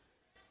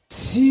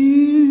to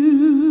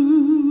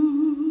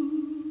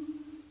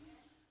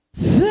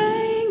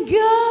thank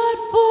God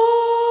for.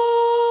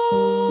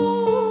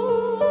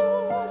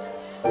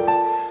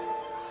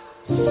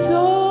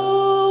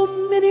 So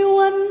many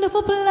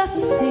wonderful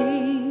blessings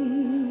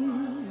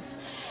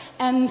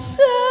and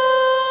so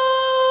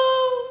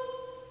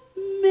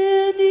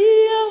many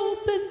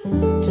open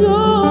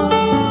doors.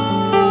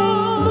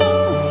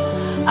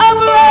 A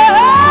brand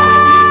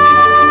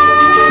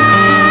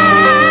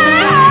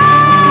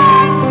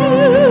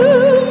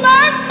new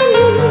mercy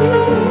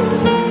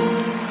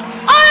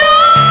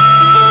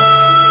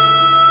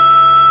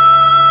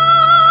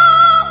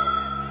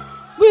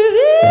with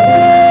each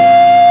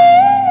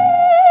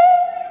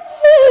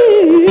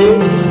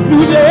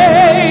new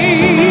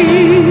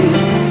day.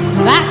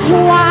 That's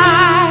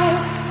why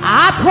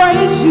I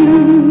praise you.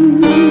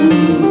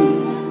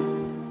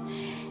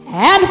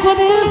 And for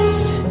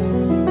this,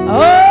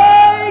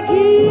 I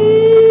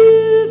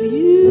give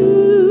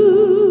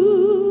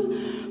you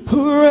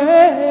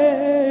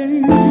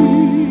praise.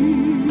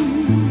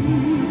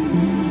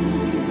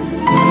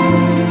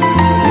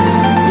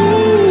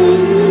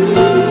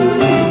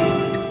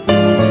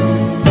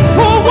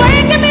 For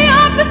waking me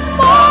up this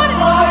morning. That's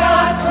why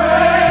I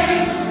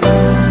praise.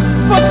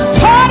 For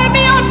starting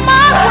me on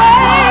my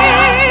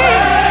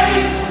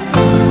way.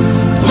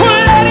 For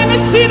letting me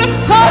see the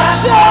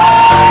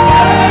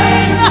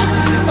sunshine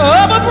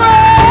of a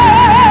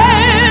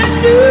brand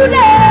new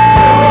day,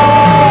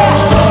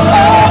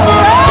 a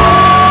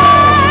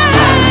brand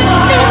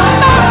new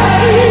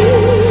mercy,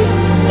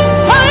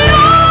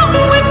 along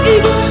with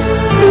each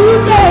new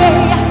day.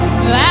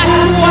 That's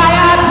why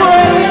I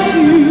praise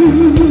you.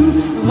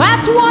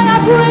 That's why I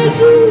praise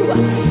you.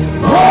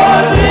 For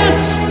this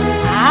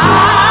I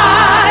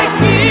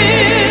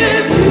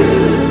give you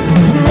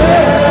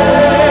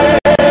praise.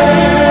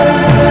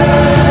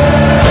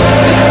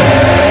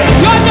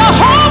 You're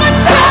Jehovah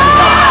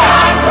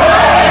Jireh.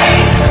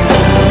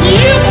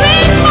 You've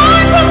been my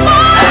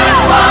provider.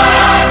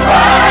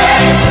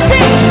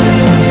 Sing,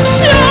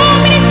 so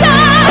many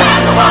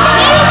times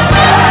you've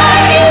met my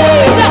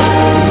need.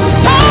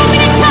 So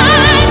many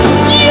times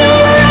you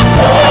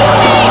rescued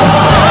me.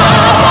 I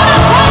wanna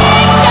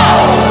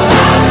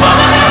thank you.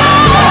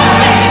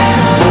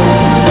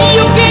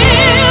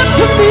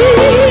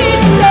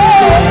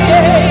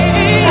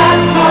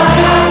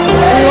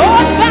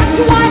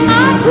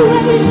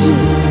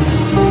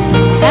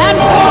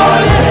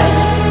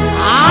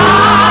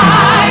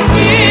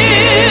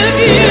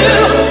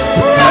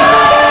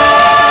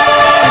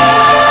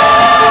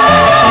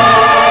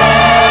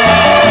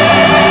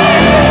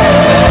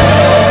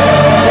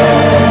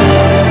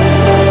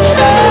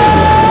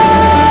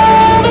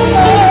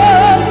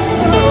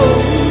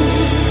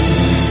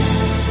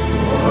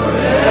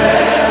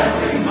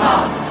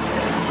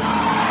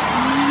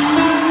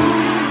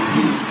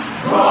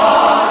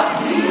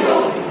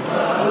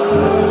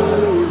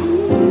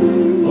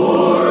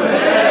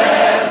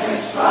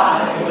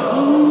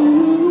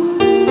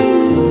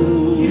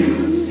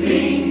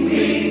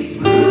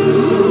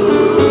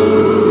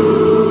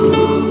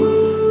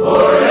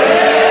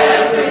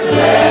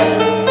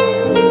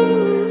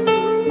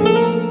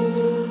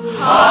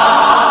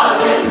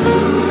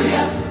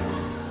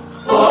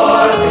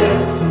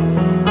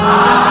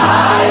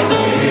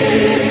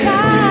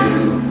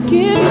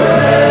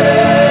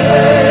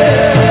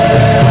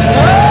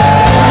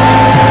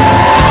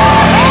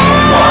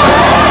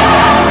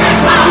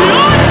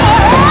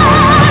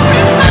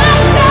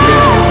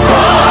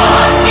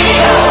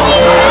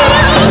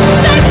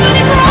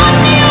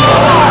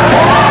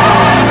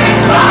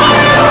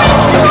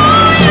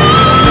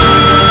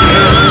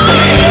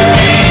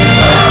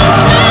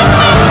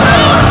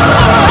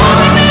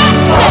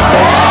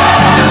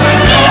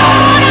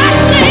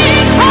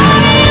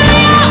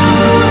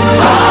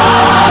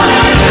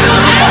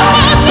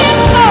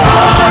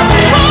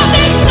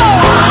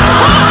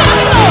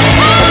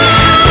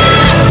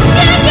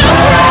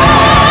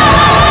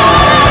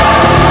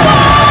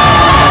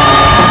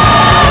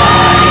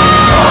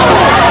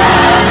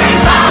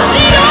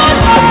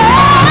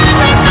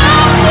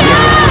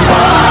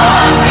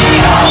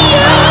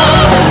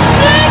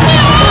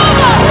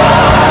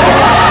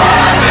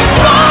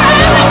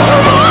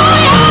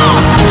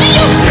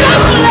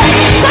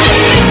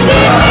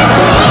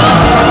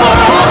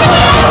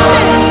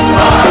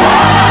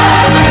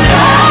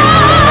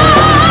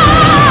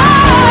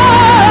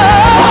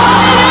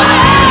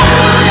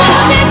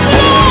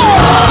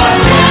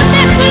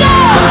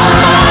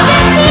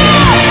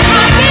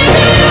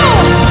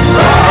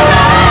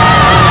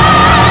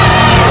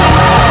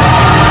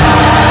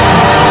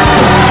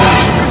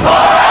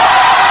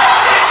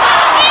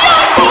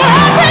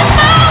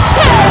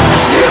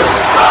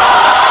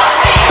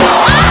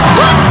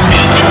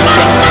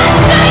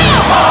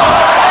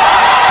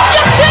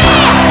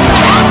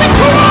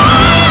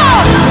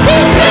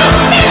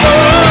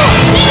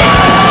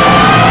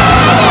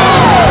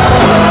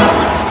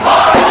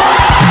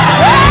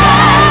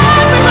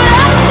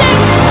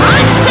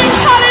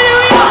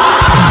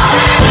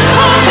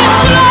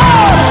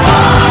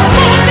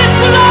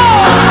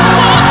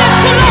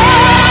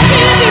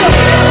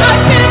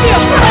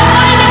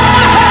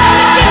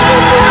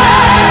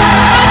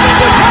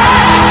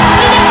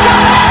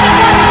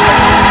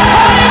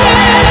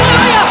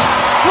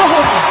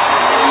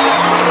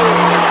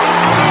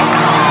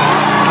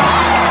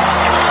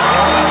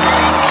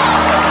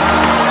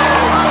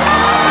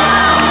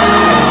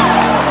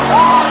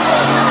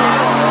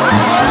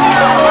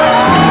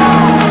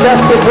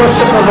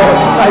 the Lord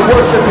tonight.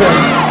 Worship him.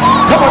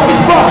 Come on,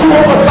 he's brought you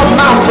over some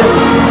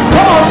mountains.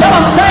 Come on, tell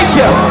him thank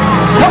you.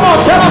 Come on,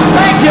 tell him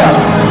thank you.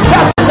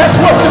 Let's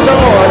worship the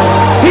Lord.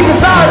 He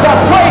desires our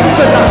praise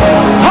tonight.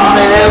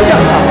 Hallelujah.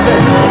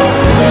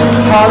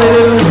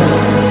 Hallelujah.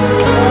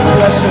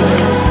 Bless your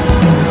name.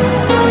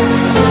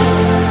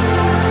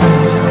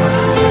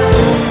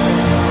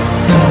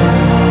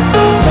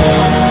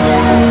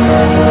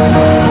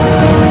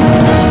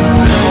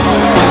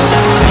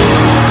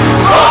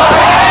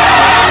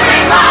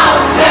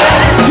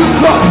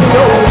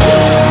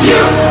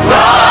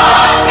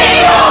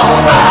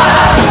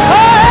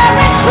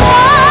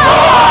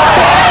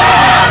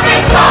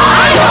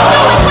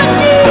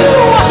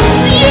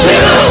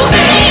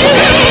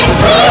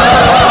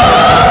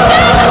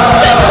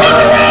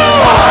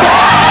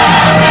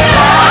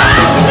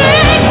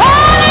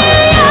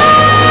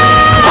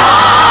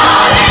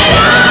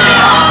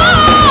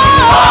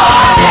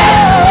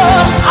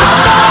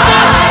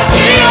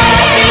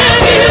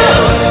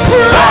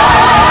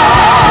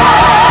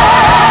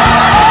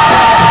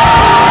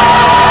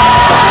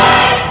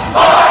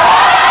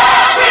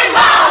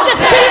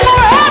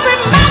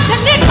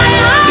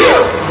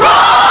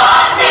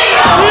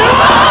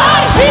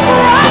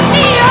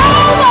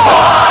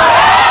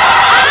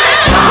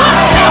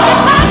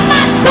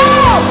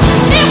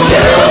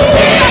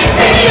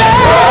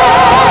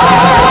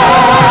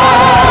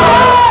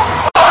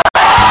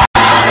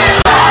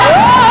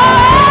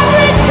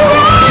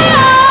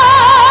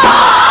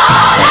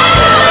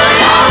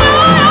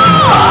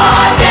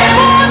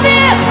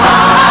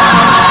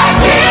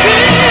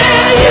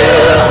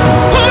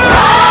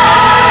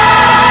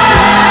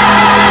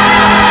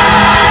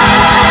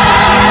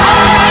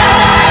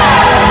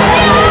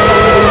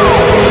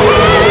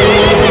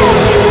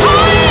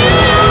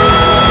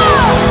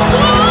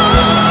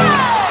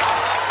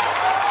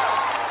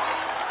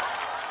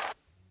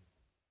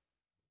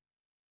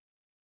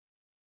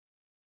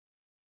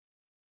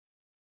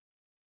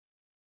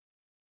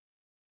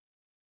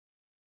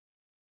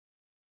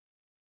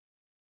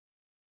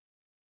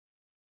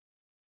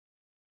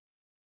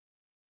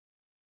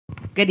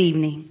 Good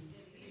evening.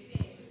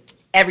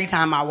 Every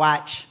time I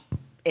watch,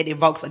 it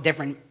evokes a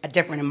different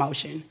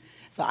emotion.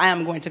 So I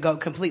am going to go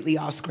completely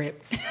off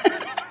script.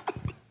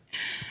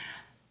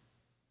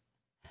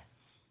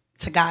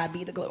 To God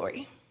be the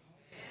glory.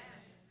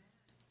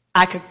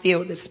 I could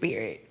feel the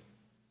Spirit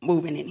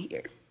moving in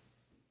here.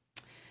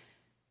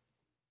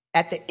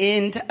 At the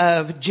end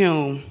of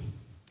June,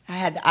 I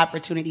had the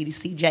opportunity to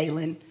see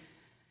Jalen.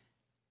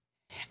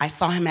 I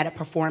saw him at a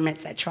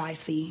performance at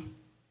Tri-C.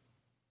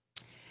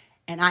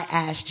 And I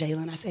asked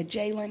Jalen, I said,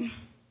 Jalen,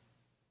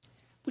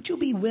 would you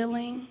be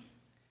willing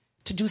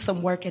to do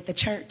some work at the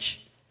church,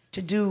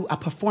 to do a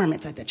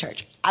performance at the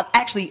church? I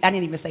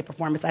didn't even say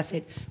performance. I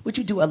said, would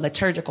you do a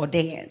liturgical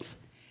dance?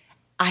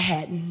 I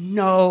had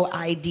no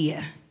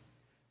idea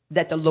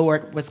that the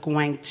Lord was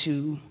going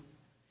to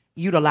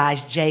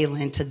utilize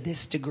Jalen to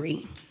this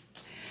degree.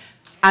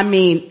 I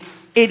mean,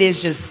 it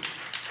is just,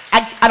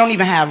 I don't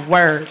even have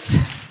words.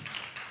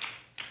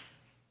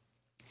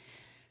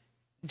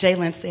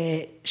 Jalen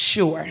said,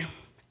 sure. And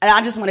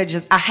I just want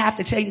to I have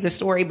to tell you the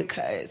story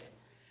because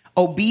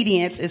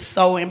obedience is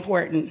so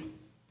important.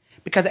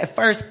 Because at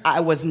first I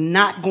was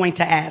not going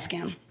to ask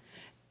him.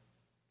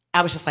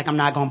 I was just like, I'm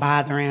not going to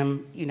bother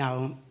him. You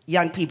know,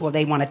 young people,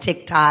 they want a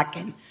TikTok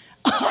and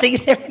all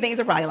these different things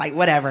are probably like,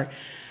 whatever.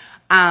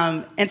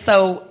 And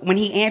so when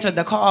he answered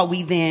the call,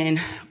 we then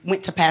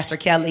went to Pastor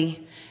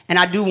Kelly. And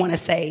I do want to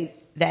say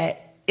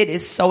that it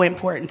is so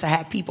important to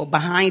have people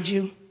behind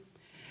you,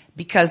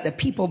 because the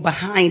people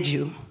behind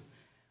you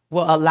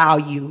will allow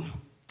you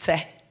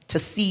to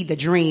see the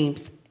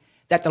dreams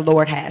that the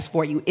Lord has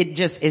for you. It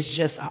just is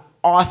just an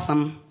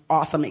awesome,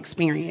 awesome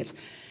experience.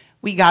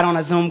 We got on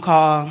a Zoom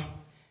call.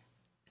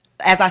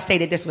 As I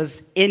stated, this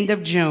was end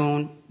of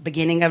June,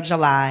 beginning of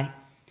July.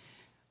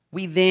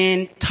 We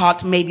then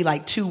talked maybe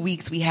like 2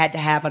 weeks. We had to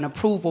have an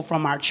approval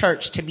from our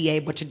church to be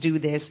able to do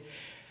this.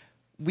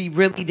 We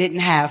really didn't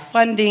have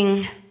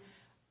funding.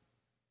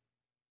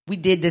 We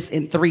did this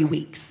in 3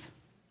 weeks.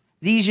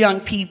 These young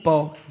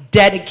people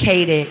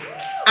dedicated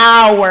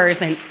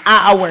hours and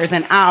hours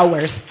and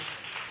hours.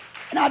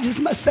 And I just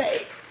must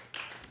say,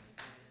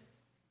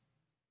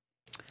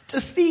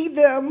 to see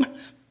them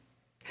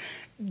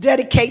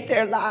dedicate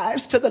their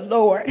lives to the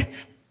Lord,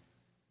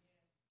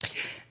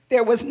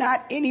 there was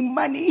not any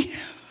money.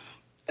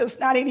 It was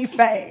not any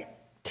fame.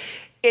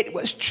 It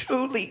was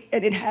truly,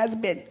 and it has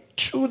been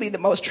truly the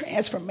most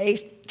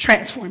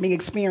transforming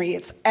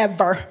experience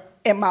ever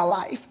in my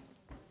life.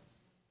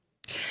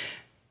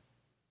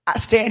 I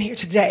stand here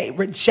today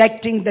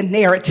rejecting the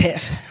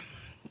narrative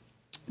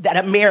that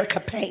America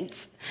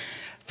paints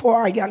for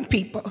our young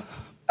people.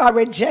 I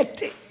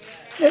reject it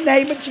in the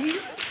name of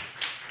Jesus.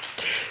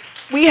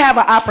 We have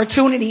an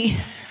opportunity,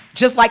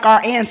 just like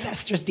our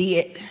ancestors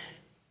did,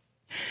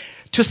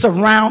 to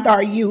surround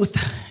our youth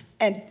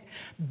and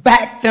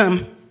back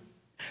them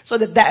so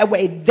that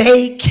way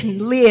they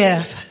can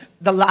live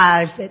the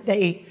lives that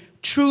they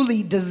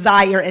truly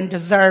desire and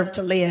deserve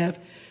to live.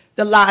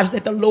 the lives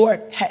that the Lord,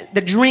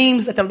 the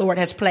dreams that the Lord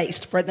has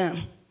placed for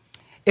them.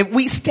 If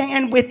we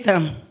stand with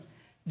them,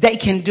 they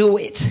can do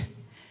it.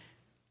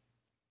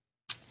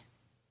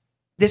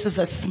 This is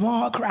a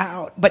small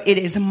crowd, but it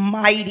is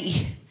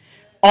mighty.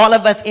 All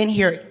of us in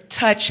here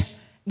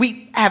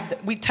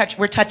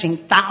we're touching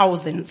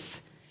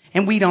thousands,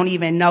 and we don't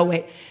even know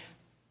it.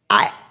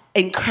 I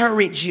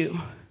encourage you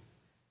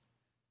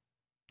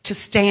to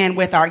stand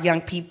with our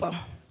young people,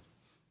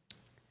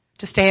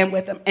 to stand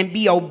with them and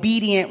be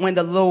obedient when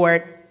the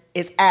Lord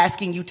is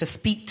asking you to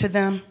speak to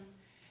them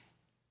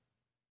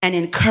and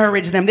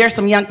encourage them. There's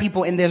some young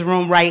people in this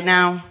room right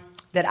now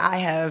that I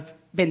have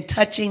been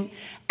touching,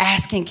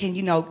 asking,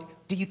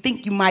 do you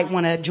think you might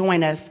want to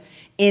join us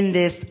in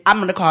this? I'm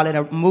going to call it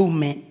a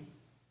movement.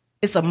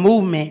 It's a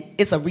movement.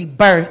 It's a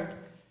rebirth.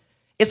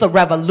 It's a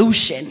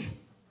revolution.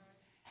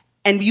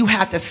 And you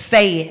have to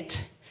say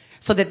it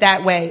so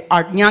that way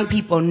our young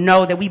people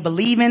know that we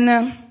believe in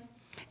them,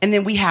 and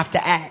then we have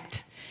to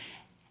act.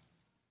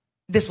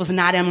 This was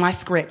not in my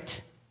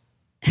script.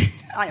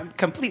 I am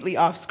completely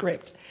off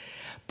script.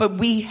 But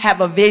we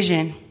have a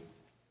vision.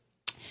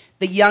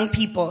 The young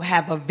people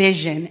have a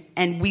vision,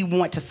 and we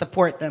want to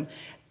support them.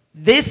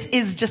 This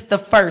is just the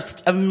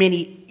first of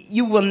many.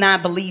 You will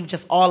not believe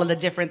just all of the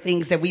different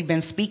things that we've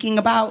been speaking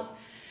about.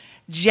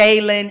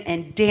 Jalen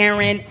and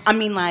Darren,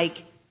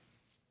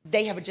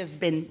 they have just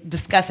been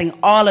discussing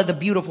all of the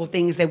beautiful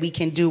things that we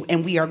can do,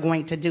 and we are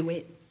going to do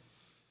it.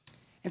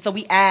 And so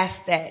we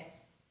ask that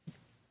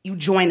you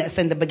join us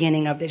in the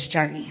beginning of this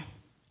journey.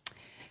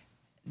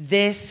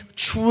 This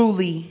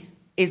truly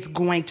is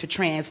going to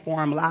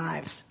transform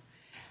lives.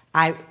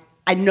 I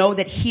know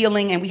that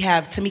healing, and we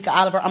have Tamika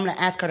Oliver. I'm going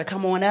to ask her to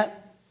come on up,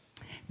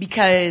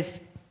 because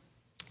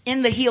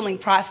in the healing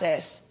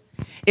process,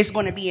 it's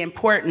going to be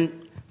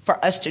important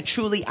for us to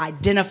truly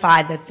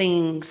identify the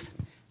things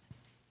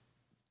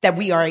that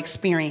we are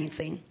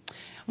experiencing.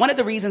 One of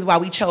the reasons why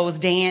we chose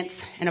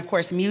dance and, of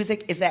course,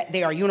 music is that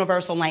they are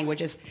universal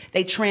languages.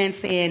 They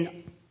transcend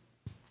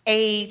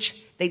age.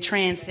 They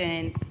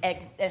transcend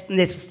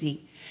ethnicity.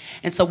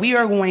 And so we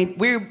are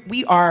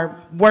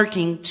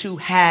working to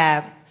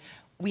have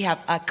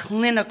a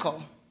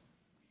clinical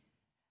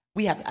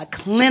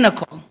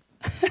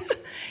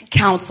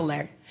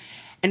counselor.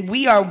 And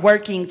we are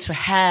working to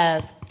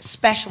have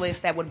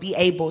specialists that would be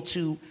able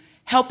to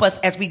help us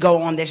as we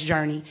go on this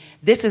journey.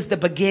 This is the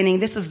beginning.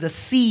 This is the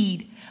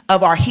seed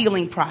of our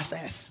healing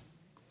process.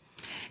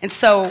 And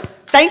so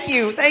thank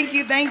you.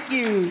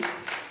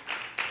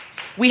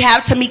 We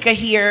have Tamika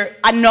here.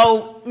 I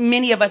know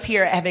many of us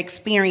here have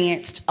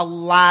experienced a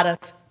lot of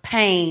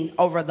pain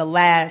over the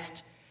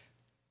last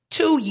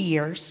 2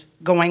 years,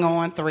 going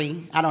on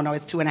 3. I don't know,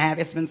 it's 2.5.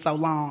 It's been so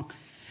long.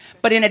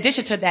 But in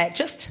addition to that,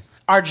 just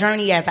our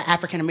journey as an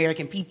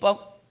African-American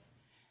people,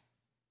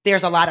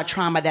 there's a lot of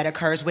trauma that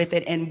occurs with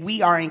it. And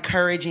we are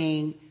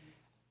encouraging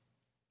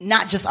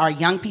not just our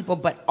young people,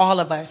 but all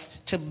of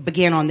us to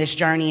begin on this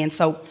journey. And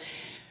so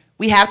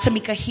we have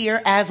Tamika here,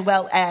 as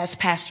well as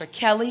Pastor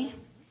Kelly,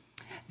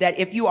 that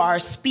if you are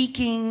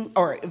speaking,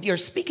 or if you're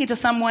speaking to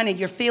someone and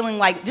you're feeling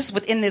like just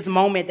within this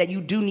moment that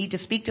you do need to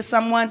speak to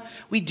someone,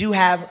 we do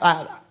have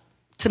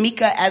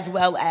Tamika as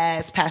well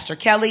as Pastor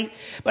Kelly.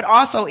 But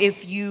also,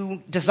 if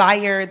you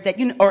desire that,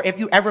 or if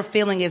you ever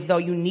feeling as though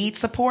you need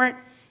support,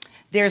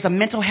 there's a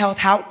mental health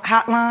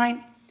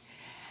hotline,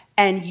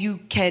 and you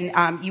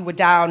can you would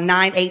dial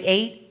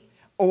 988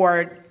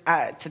 or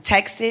to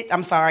text it.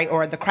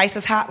 Or the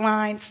crisis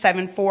hotline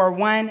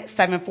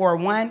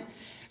 741-741,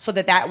 so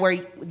that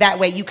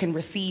way you can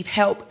receive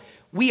help.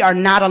 We are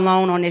not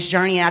alone on this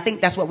journey, and I think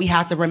that's what we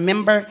have to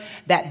remember,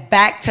 that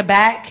back to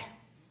back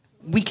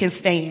we can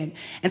stand.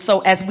 And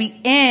so as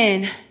we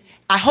end,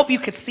 I hope you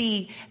could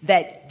see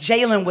that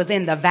Jalen was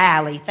in the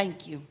valley.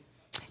 Thank you.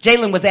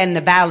 Jalen was in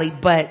the valley,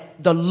 but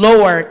the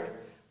Lord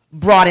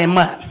brought him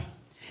up.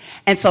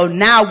 And so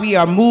now we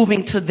are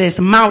moving to this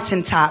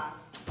mountaintop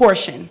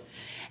portion.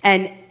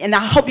 And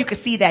I hope you could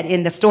see that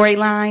in the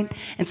storyline.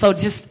 And so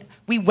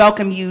we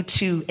welcome you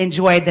to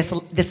enjoy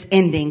this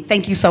ending.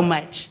 Thank you so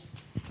much.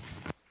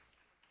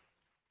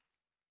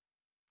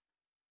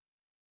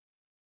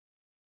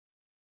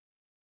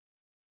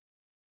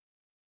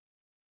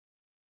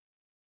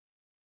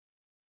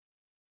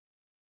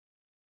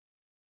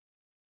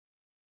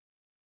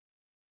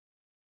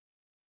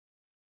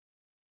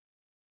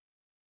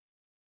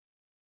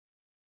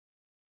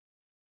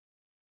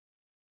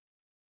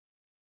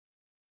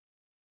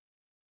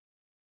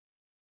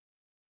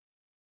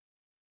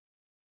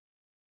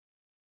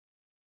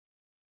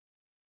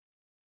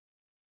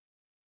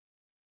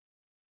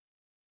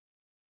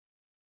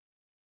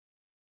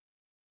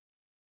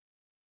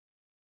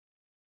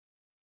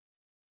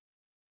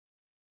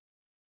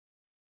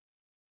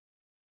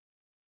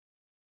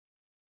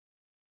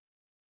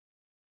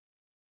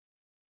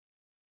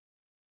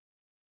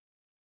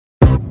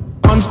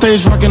 On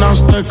stage rocking out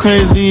stir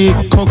crazy,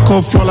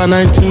 Coco flow like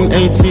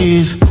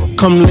 1980s.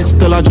 Come lit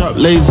still I drop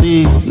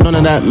lazy, none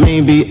of that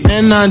maybe.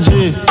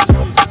 Energy,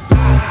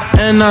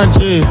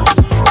 energy,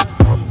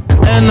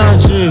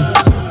 energy.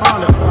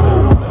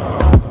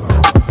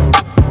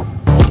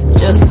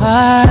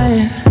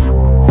 45.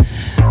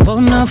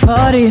 Voting on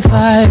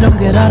 45, don't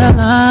get out of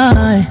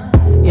line.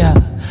 Yeah.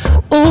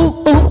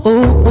 Ooh, ooh,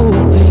 ooh,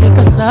 ooh, pick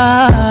a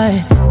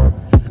side.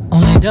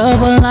 Only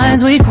double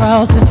lines we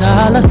cross is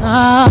dollar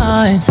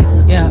signs.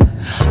 Yeah.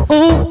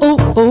 Ooh, ooh,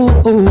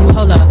 ooh, ooh,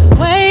 hold up.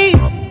 Wait,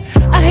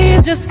 I hear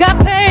you just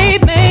got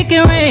paid, make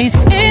it rain.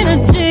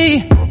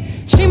 Energy.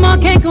 She more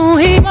cake on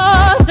he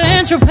more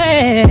Central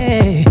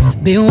Pay.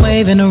 Be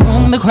waving the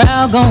room, the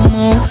crowd gon'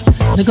 move.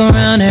 Look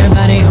around,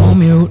 everybody on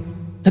mute.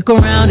 Look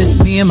around, it's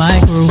me and my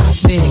group.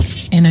 Big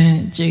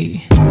energy.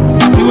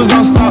 He was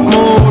on stop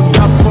mode,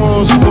 got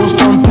froze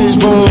from page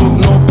road,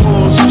 no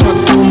pause,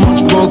 chat too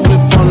much, go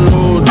clip on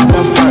load,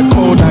 that's that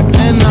Kodak,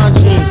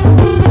 energy,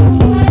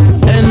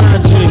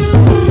 energy,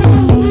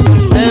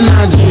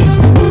 energy,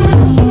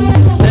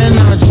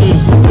 energy,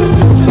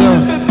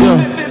 yeah.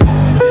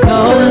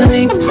 Gold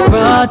links,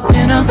 raw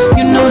dinner,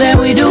 you know that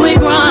we do it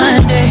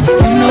grande.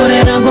 You know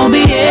that I'm gonna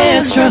be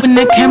extra when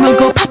that camera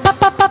go pop, pop,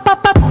 pop, pop,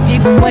 pop, pop.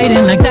 Keep 'em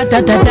waiting like that.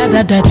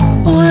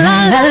 Ooh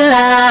la la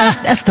la,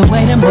 that's the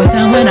way them boys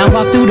sound when I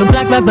walk through the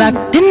black.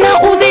 Didn't I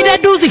Uzi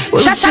that doozy?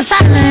 Shot.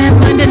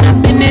 Minding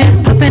up business,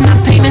 popping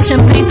up painting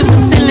champagne through the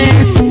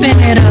ceiling, sipping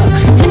it up,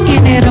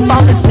 flicking it up,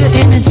 all this good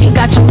energy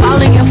got you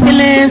all in your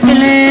feelings.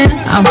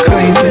 I'm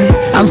crazy,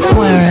 I'm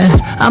swearing,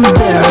 I'm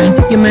daring,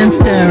 your man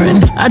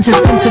staring. I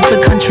just entered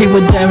the country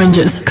with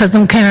derringers, cause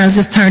them Karens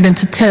just turned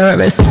into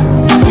terrorists.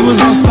 He was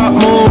on stop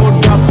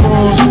mode, got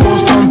froze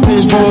from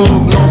page road,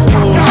 no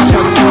pause,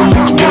 chat too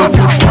much, go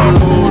clip on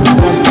load,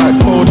 that's that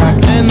Kodak,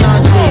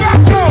 energy,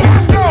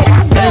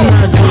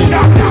 energy,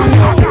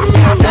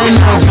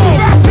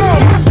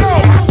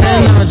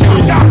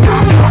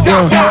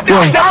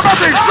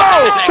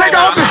 Take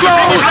off the slow.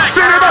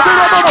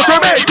 To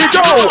make it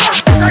go.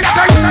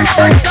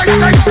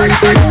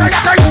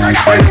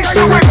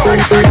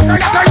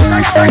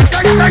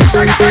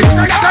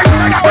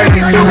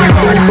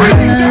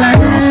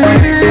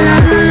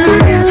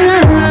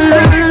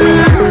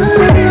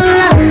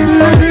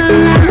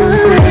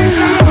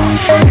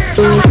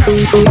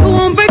 You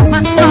won't break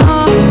my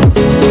soul.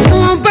 You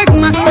won't break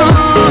my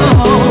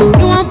soul.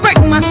 You won't break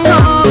my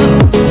soul.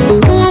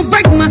 You won't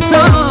break my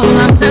soul.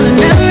 I'm telling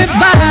everybody.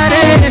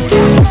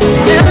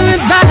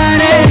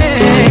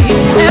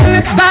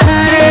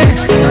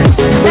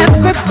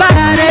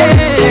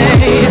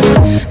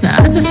 Now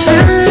I just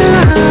fell in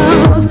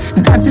love,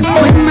 and I just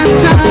quit my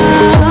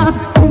job.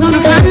 I'm gonna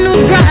find a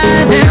new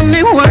drive. Damn,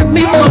 they work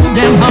me so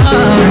damn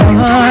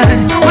hard.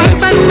 Work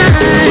by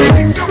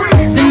 9,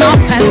 then off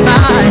past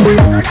 5,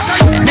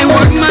 and they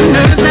work my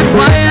nerves. That's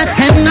why I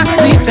cannot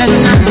sleep at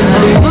night.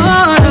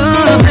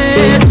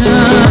 Motivation,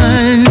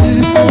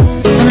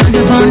 I'm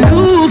looking for a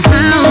new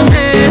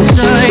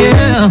foundation,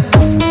 yeah.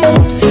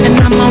 And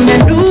I'm on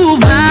that new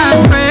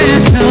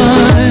vibration.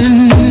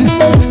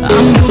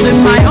 I'm building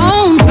my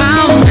own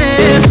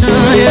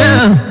foundation,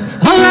 yeah.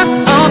 Hold up,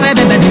 oh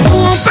baby, you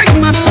won't break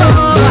my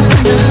soul.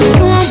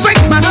 You won't break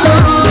my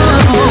soul.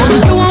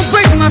 You won't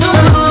break my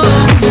soul.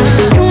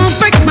 You won't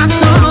break my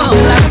soul.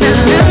 I'm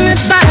telling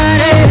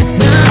everybody,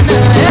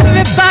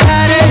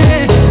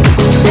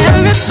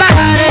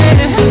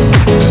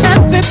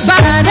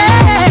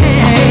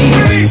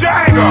 Release your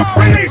anger,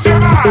 release your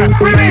mind,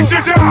 release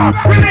your job,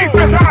 release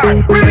the time,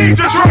 release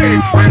your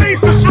dream,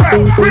 release the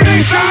stress,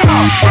 release your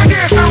love,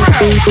 forget the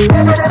rest.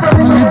 I'm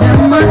gonna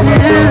down my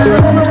head,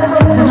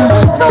 cause I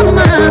lost my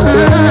mind.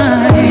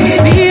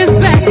 Baby is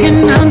back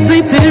and I'm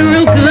sleeping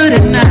real good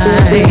at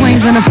night. The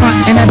queen's in the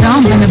front and the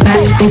dom's in the back.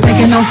 Ain't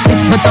taking no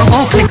flicks, but the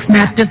whole click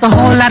snap. Just a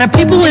whole lot of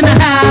people in the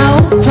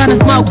house, trying to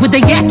smoke with the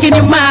yak in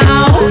your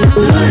mouth.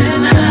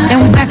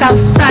 And we back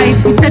outside.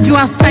 You said you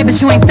outside, but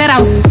you ain't that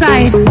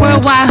outside.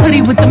 Worldwide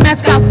hoodie with the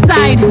mask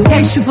outside, in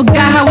case you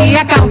forgot how we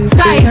act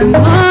outside.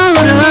 Motivation,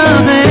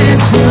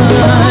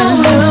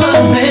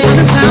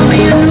 I found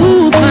me a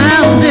new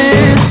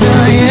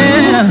foundation,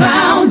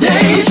 yeah.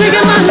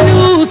 Trigger my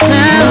new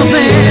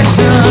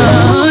salvation.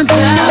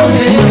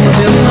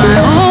 Build my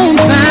own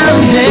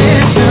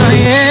foundation,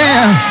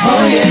 yeah.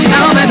 Oh yeah.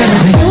 Now baby,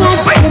 you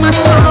won't break my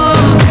soul.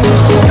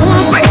 You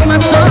won't break my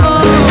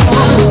soul.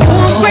 You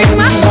won't break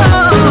my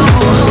soul.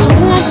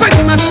 You won't break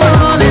my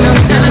soul. And I'm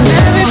telling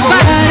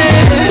everybody,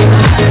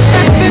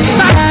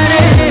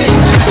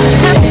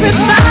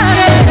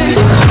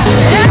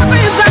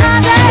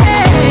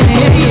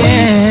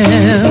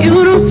 yeah. You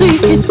don't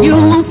seek it, you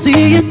won't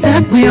see it.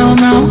 That we all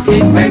know.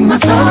 Can't break my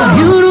soul.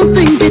 You don't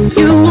think it,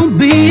 you won't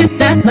be it.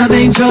 That love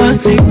ain't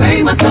yours. Can't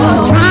break my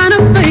soul. Trying to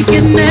fake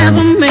it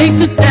never makes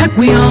it. That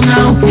we all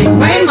know. Can't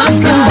break my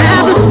soul. You can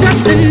have a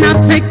stress and I'll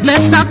take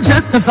less. I'll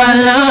justify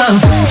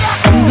love.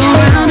 We go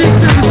round in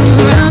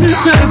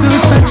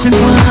circles, searching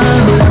for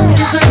love.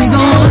 We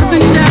go up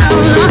and down,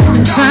 lost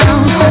and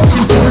found,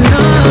 searching for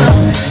love.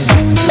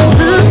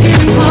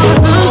 Looking for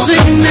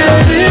something that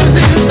lives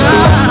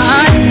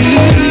inside me.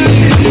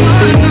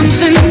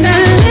 Something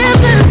that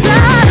lives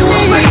inside me. You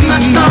won't break my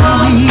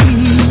soul.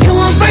 You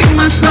won't break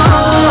my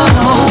soul.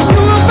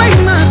 You won't break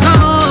my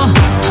soul.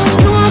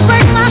 You won't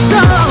break my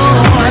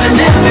soul.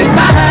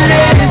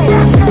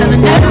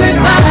 Telling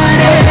everybody,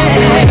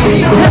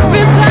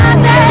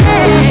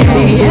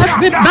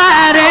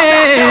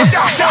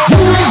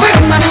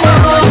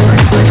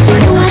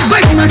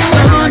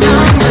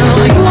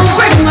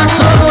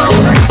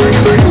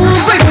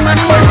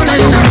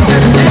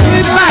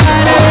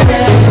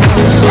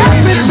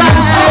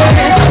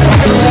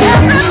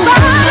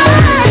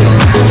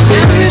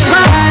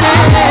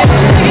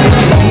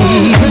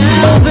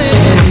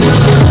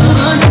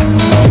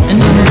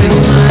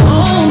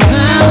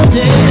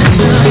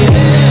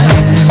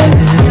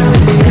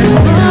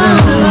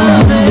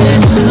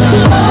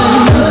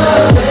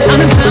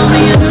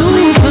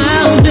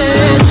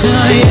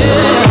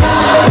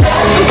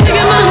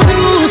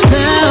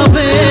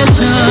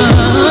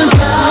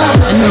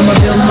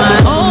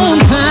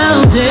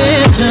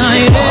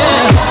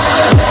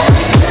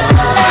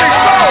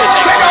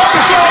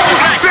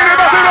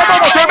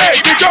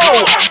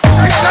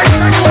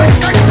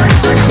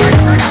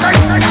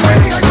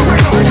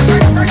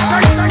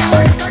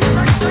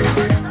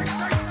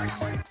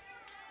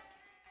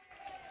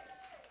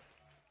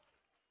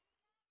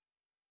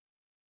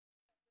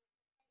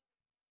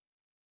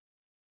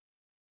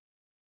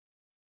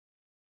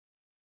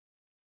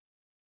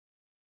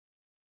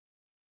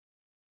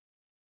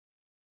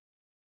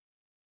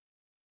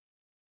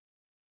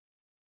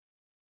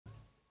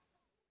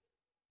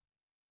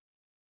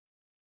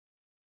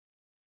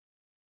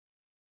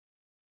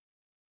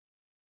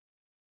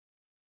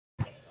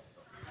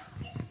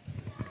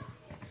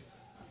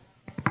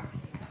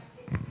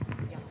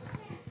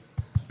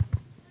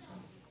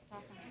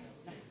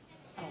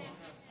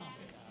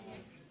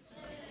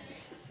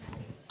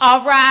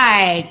 All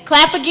right.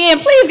 Clap again.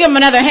 Please give them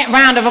another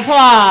round of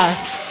applause.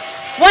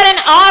 What an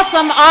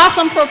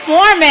awesome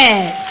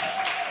performance.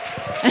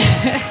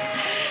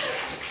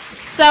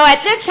 So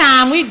at this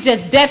time, we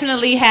just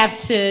definitely have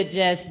to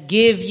just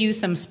give you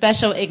some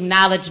special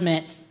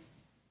acknowledgments.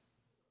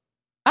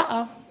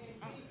 Uh-oh.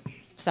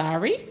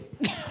 Sorry.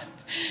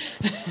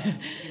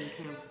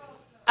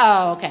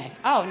 Oh, okay.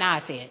 Oh, now I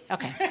see it.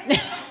 Okay.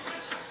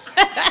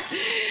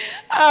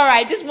 All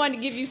right. Just wanted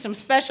to give you some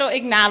special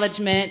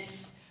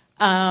acknowledgments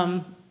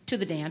to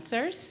the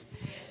dancers.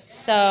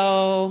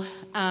 So,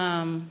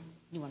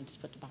 you want to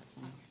just put the box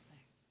on there.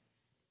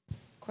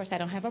 Of course, I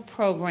don't have a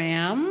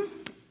program,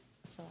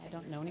 so I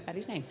don't know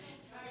anybody's name.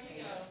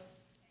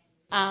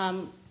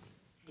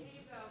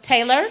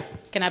 Taylor,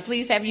 can I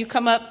please have you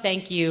come up?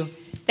 Thank you.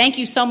 Thank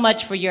you so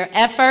much for your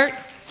effort.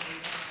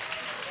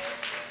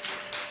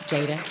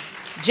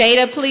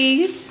 Jada,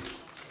 please.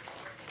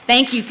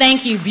 Thank you.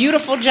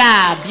 Beautiful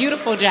job.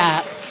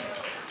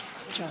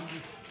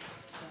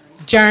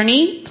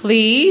 Journey,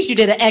 please. You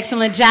did an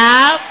excellent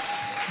job.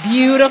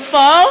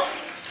 Beautiful.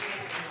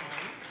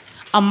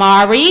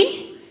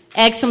 Amari,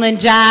 excellent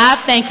job.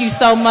 Thank you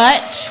so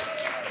much.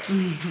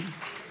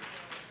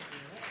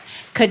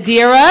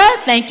 Kadira,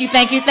 thank you.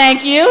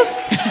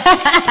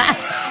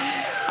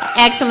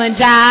 Excellent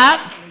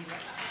job.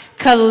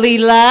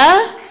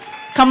 Kalila,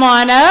 come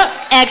on up.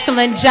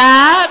 Excellent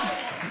job.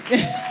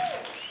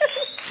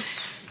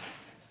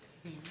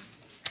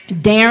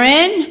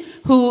 Darren,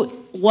 who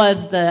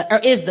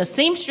is the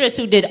seamstress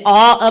who did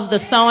all of the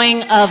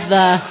sewing of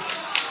the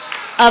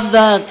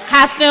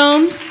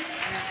costumes.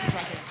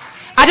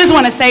 I just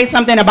want to say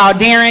something about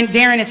Darren.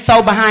 Darren is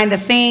so behind the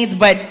scenes,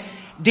 but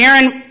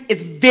Darren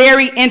is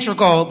very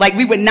integral. Like,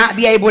 we would not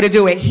be able to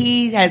do it.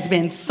 He has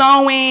been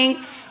sewing.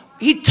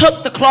 He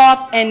took the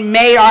cloth and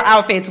made our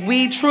outfits.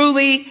 We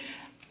cannot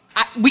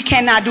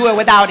do it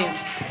without him.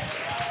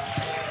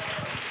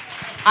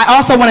 I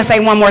also want to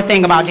say one more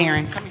thing about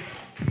Darren.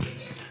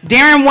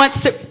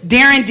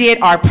 Darren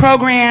did our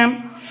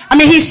program. I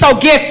mean, he's so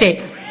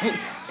gifted.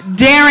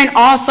 Darren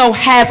also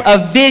has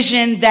a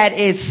vision that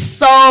is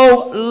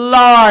so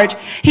large.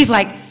 He's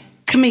like,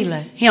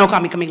 Camila. He don't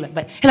call me Camila,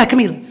 but he's like,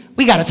 Camila,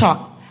 we got to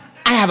talk.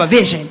 I have a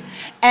vision.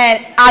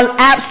 And I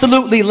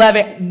absolutely love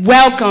it.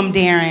 Welcome,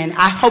 Darren.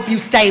 I hope you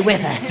stay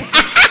with us.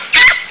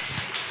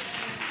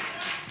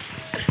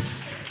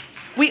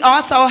 We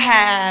also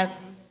have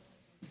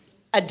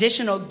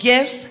additional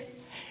gifts.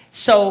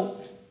 So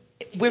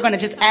we're going to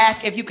just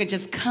ask if you could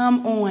just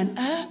come on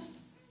up.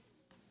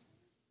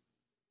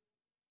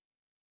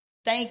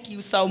 Thank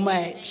you so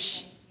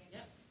much.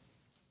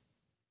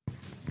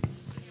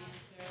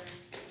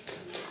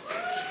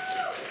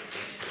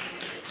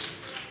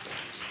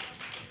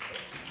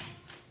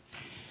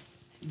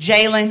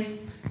 Jalen,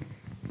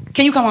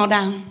 can you come on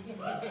down?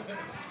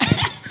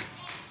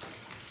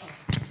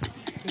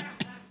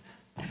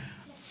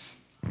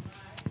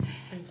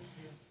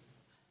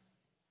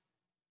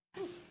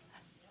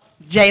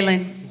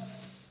 Jalen,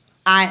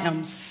 I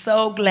am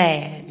so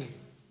glad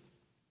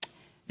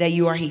that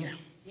you are here.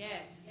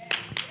 Yes.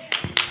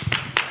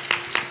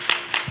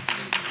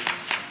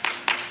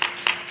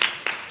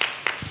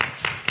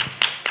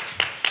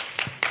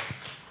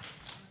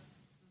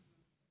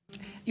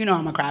 You know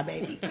I'm a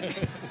crybaby.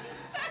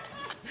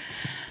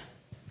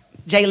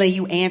 Jalen,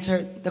 you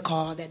answered the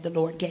call that the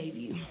Lord gave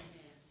you,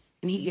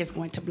 and He is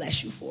going to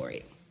bless you for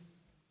it.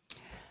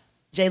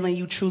 Jalen,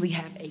 you truly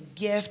have a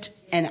gift,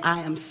 and I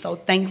am so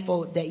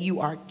thankful that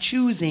you are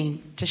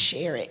choosing to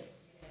share it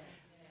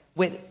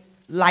with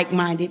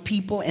like-minded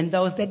people and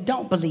those that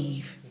don't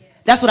believe.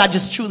 That's what I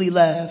just truly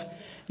love.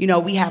 You know,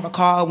 we have a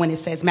call when it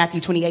says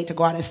Matthew 28 to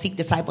go out and seek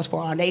disciples for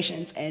all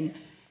nations, and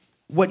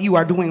what you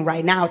are doing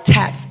right now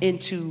taps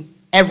into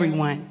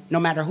everyone, no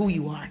matter who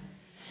you are.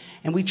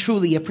 And we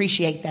truly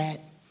appreciate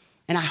that.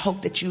 And I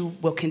hope that you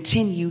will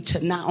continue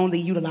to not only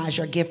utilize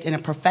your gift in a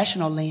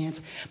professional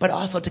lens, but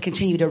also to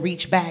continue to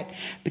reach back,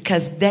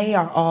 because they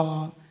are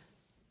all,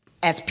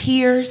 as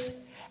peers,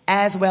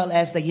 as well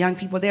as the young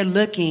people, they're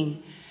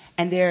looking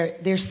and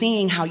they're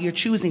seeing how you're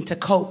choosing to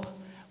cope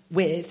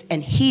with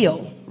and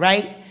heal,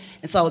 right?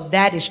 And so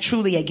that is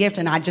truly a gift.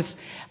 And I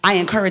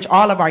encourage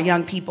all of our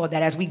young people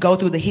that as we go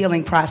through the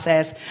healing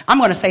process, I'm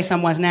going to say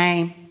someone's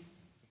name.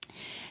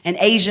 And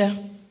Asia,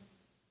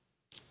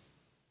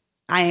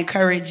 I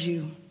encourage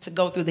you to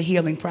go through the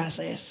healing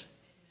process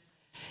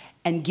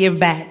and give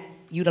back,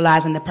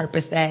 utilizing the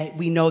purpose that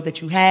we know that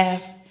you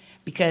have,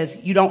 because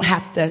you don't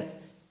have to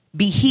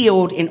be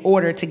healed in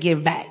order to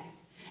give back.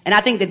 And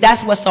I think that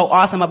that's what's so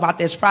awesome about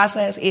this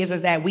process is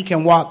that we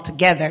can walk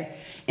together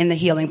in the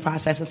healing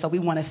process. And so we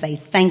want to say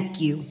thank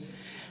you.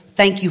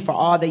 Thank you for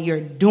all that you're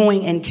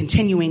doing and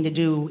continuing to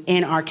do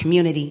in our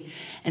community.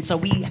 And so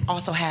we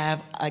also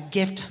have a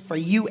gift for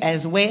you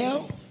as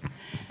well.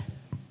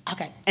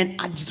 Okay, and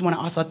I just want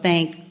to also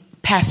thank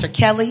Pastor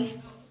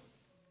Kelly.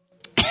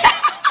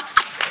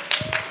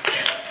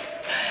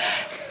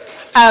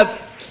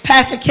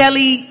 Pastor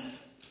Kelly,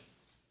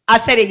 I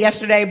said it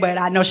yesterday, but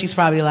I know she's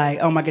probably like,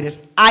 oh my goodness.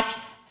 I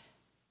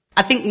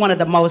think one of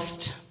the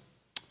most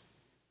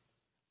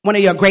one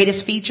of your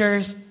greatest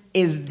features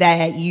is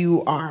that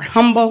you are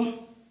humble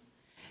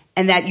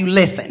and that you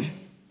listen.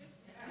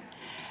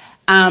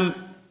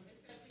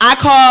 I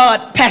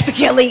called Pastor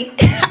Kelly.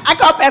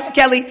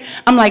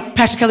 I'm like,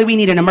 Pastor Kelly, we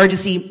need an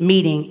emergency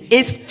meeting.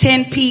 It's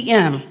 10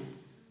 p.m.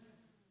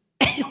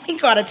 We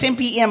called a 10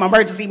 p.m.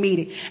 emergency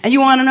meeting. And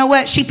you want to know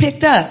what? She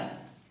picked up.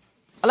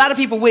 A lot of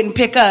people wouldn't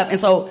pick up. And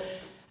so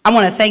I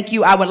want to thank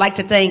you. I would like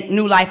to thank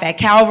New Life at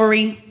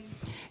Calvary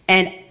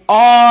and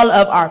all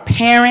of our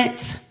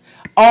parents,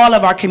 all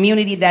of our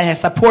community that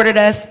has supported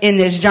us in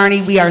this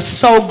journey. We are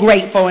so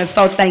grateful and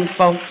so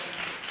thankful.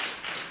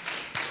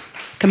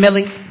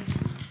 Camille?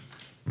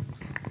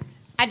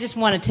 I just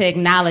wanted to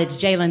acknowledge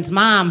Jalen's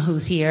mom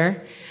who's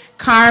here.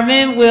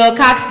 Carmen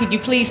Wilcox, could you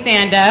please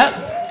stand up?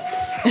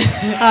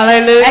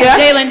 Hallelujah.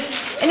 That's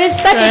Jalen. And it's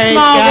such a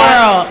small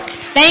world.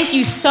 Thank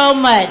you so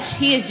much.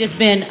 He has just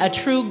been a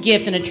true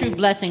gift and a true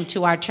blessing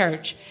to our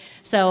church.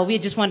 So we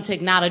just wanted to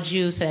acknowledge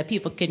you so that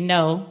people could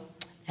know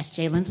that's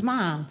Jalen's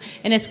mom.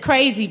 And it's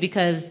crazy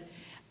because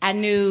I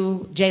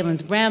knew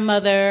Jalen's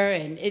grandmother,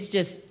 and it's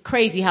just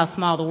crazy how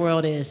small the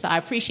world is. So I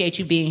appreciate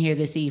you being here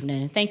this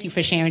evening. Thank you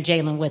for sharing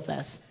Jalen with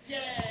us.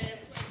 Yes,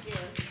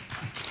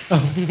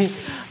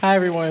 hi,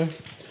 everyone.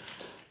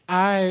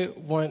 I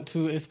want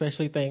to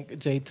especially thank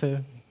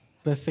Jata,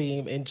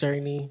 Basim, and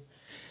Journey.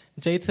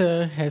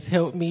 Jata has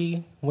helped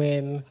me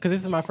because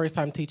this is my first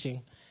time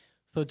teaching.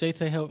 So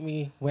Jata helped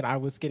me when I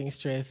was getting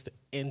stressed,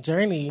 and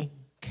Journey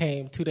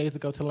came 2 days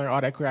ago to learn all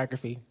that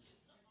choreography.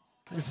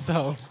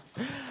 So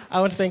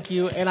I want to thank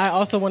you, and I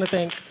also want to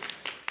thank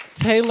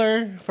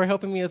Taylor for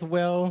helping me as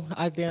well.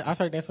 I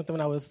started dancing with them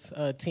when I was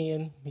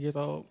 10 years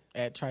old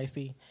at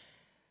Tri-C.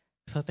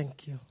 So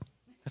thank you.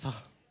 That's all.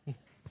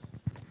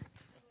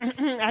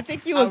 I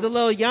think you was a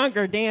little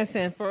younger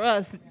dancing for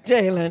us,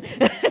 Jalen.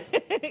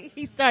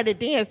 He started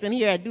dancing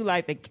here at New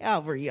Life at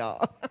Calvary,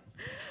 y'all.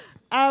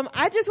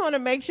 I just want to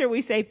make sure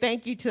we say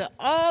thank you to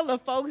all the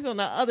folks on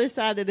the other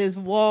side of this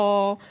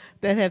wall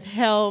that have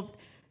helped.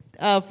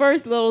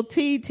 First, Little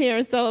T,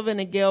 Terrence Sullivan,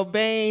 and Gail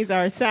Baines,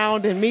 our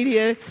sound and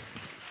media.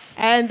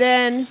 And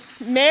then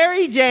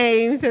Mary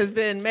James has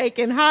been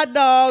making hot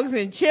dogs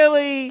and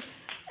chili.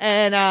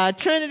 And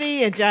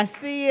Trinity and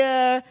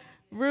Jacia,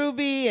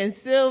 Ruby and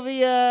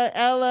Sylvia,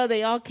 Ella,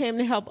 they all came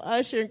to help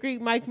usher and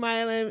greet Mike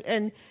Milan.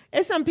 And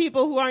there's some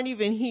people who aren't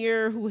even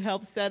here who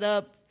helped set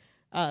up,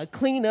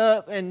 clean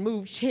up, and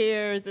move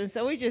chairs. And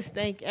so we just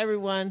thank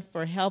everyone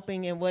for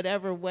helping in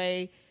whatever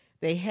way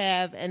they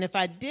have. And if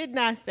I did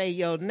not say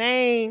your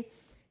name,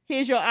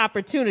 here's your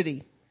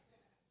opportunity.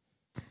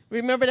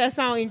 Remember that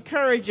song,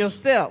 Encourage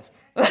Yourself.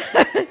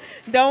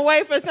 Don't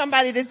wait for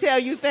somebody to tell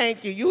you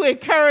thank you. You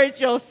encourage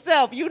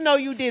yourself. You know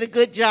you did a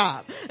good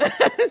job.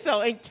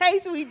 So in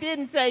case we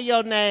didn't say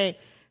your name,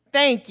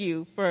 thank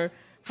you for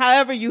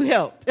however you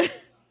helped.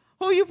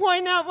 Who you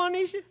pointing out,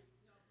 Monisha?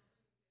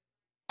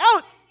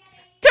 Oh,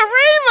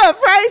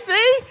 Karima,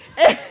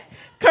 praise.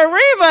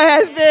 Karima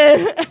has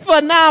been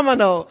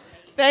phenomenal.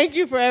 Thank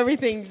you for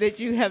everything that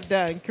you have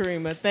done,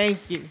 Karima.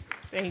 Thank you.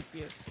 Thank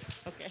you.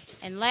 Okay.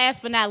 And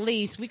last but not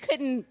least,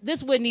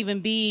 this wouldn't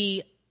even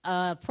be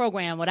a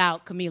program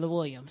without Camila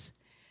Williams.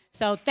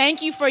 So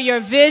thank you for your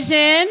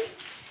vision.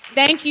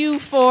 Thank you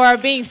for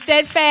being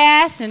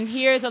steadfast. And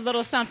here's a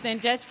little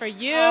something just for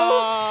you.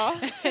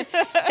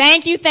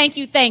 Thank you, thank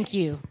you, thank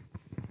you.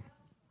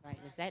 Right,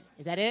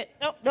 is that it?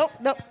 Nope.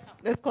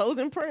 Let's close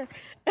in prayer.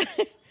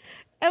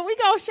 And we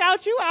gonna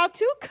shout you out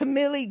too,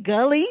 Camille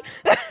Gully.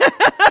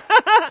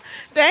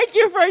 Thank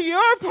you for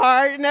your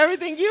part and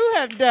everything you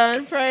have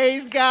done.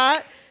 Praise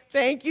God.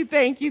 Thank you,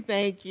 thank you,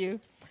 thank you.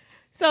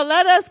 So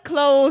let us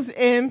close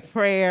in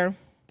prayer.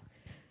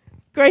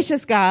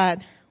 Gracious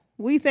God,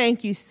 we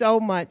thank you so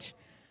much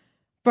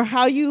for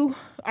how you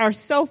are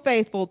so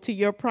faithful to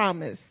your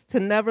promise to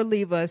never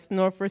leave us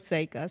nor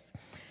forsake us.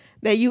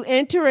 That you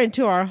enter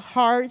into our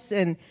hearts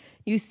and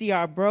you see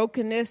our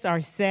brokenness,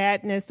 our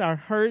sadness, our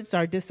hurts,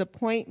 our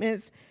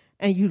disappointments,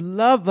 and you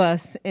love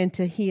us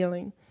into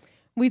healing.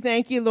 We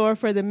thank you, Lord,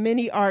 for the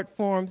many art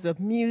forms of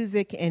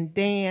music and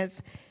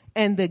dance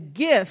and the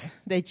gifts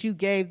that you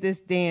gave this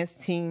dance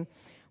team.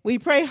 We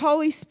pray,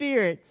 Holy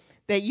Spirit,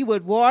 that you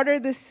would water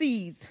the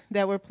seeds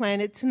that were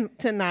planted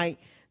tonight,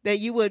 that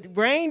you would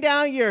rain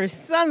down your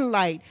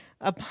sunlight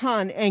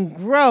upon and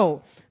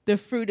grow the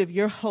fruit of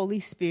your Holy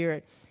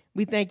Spirit.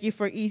 We thank you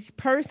for each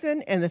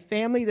person and the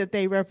family that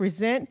they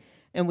represent,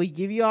 and we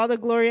give you all the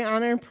glory,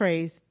 honor, and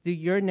praise through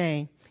your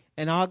name.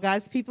 And all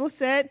God's people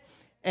said,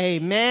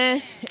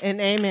 amen and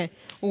amen.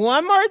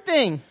 One more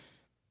thing.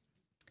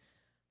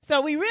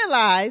 So we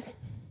realized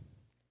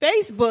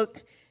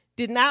Facebook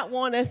did not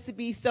want us to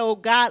be so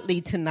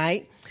godly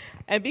tonight.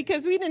 And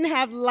because we didn't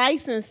have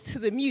license to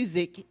the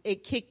music,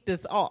 it kicked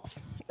us off.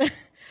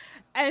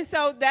 And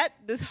so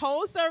this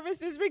whole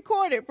service is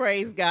recorded,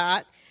 praise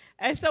God.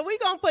 And so we're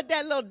going to put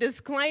that little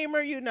disclaimer,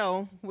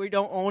 we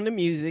don't own the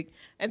music.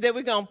 And then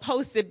we're going to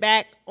post it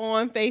back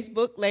on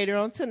Facebook later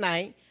on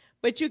tonight.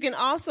 But you can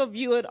also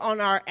view it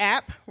on our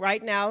app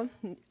right now.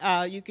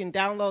 You can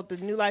download the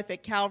New Life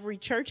at Calvary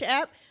Church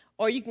app,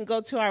 or you can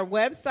go to our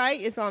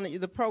website. It's on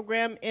the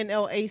program,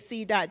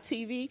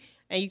 nlac.tv,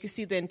 and you can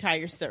see the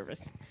entire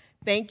service.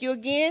 Thank you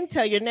again.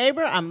 Tell your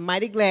neighbor, I'm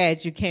mighty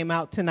glad you came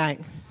out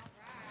tonight.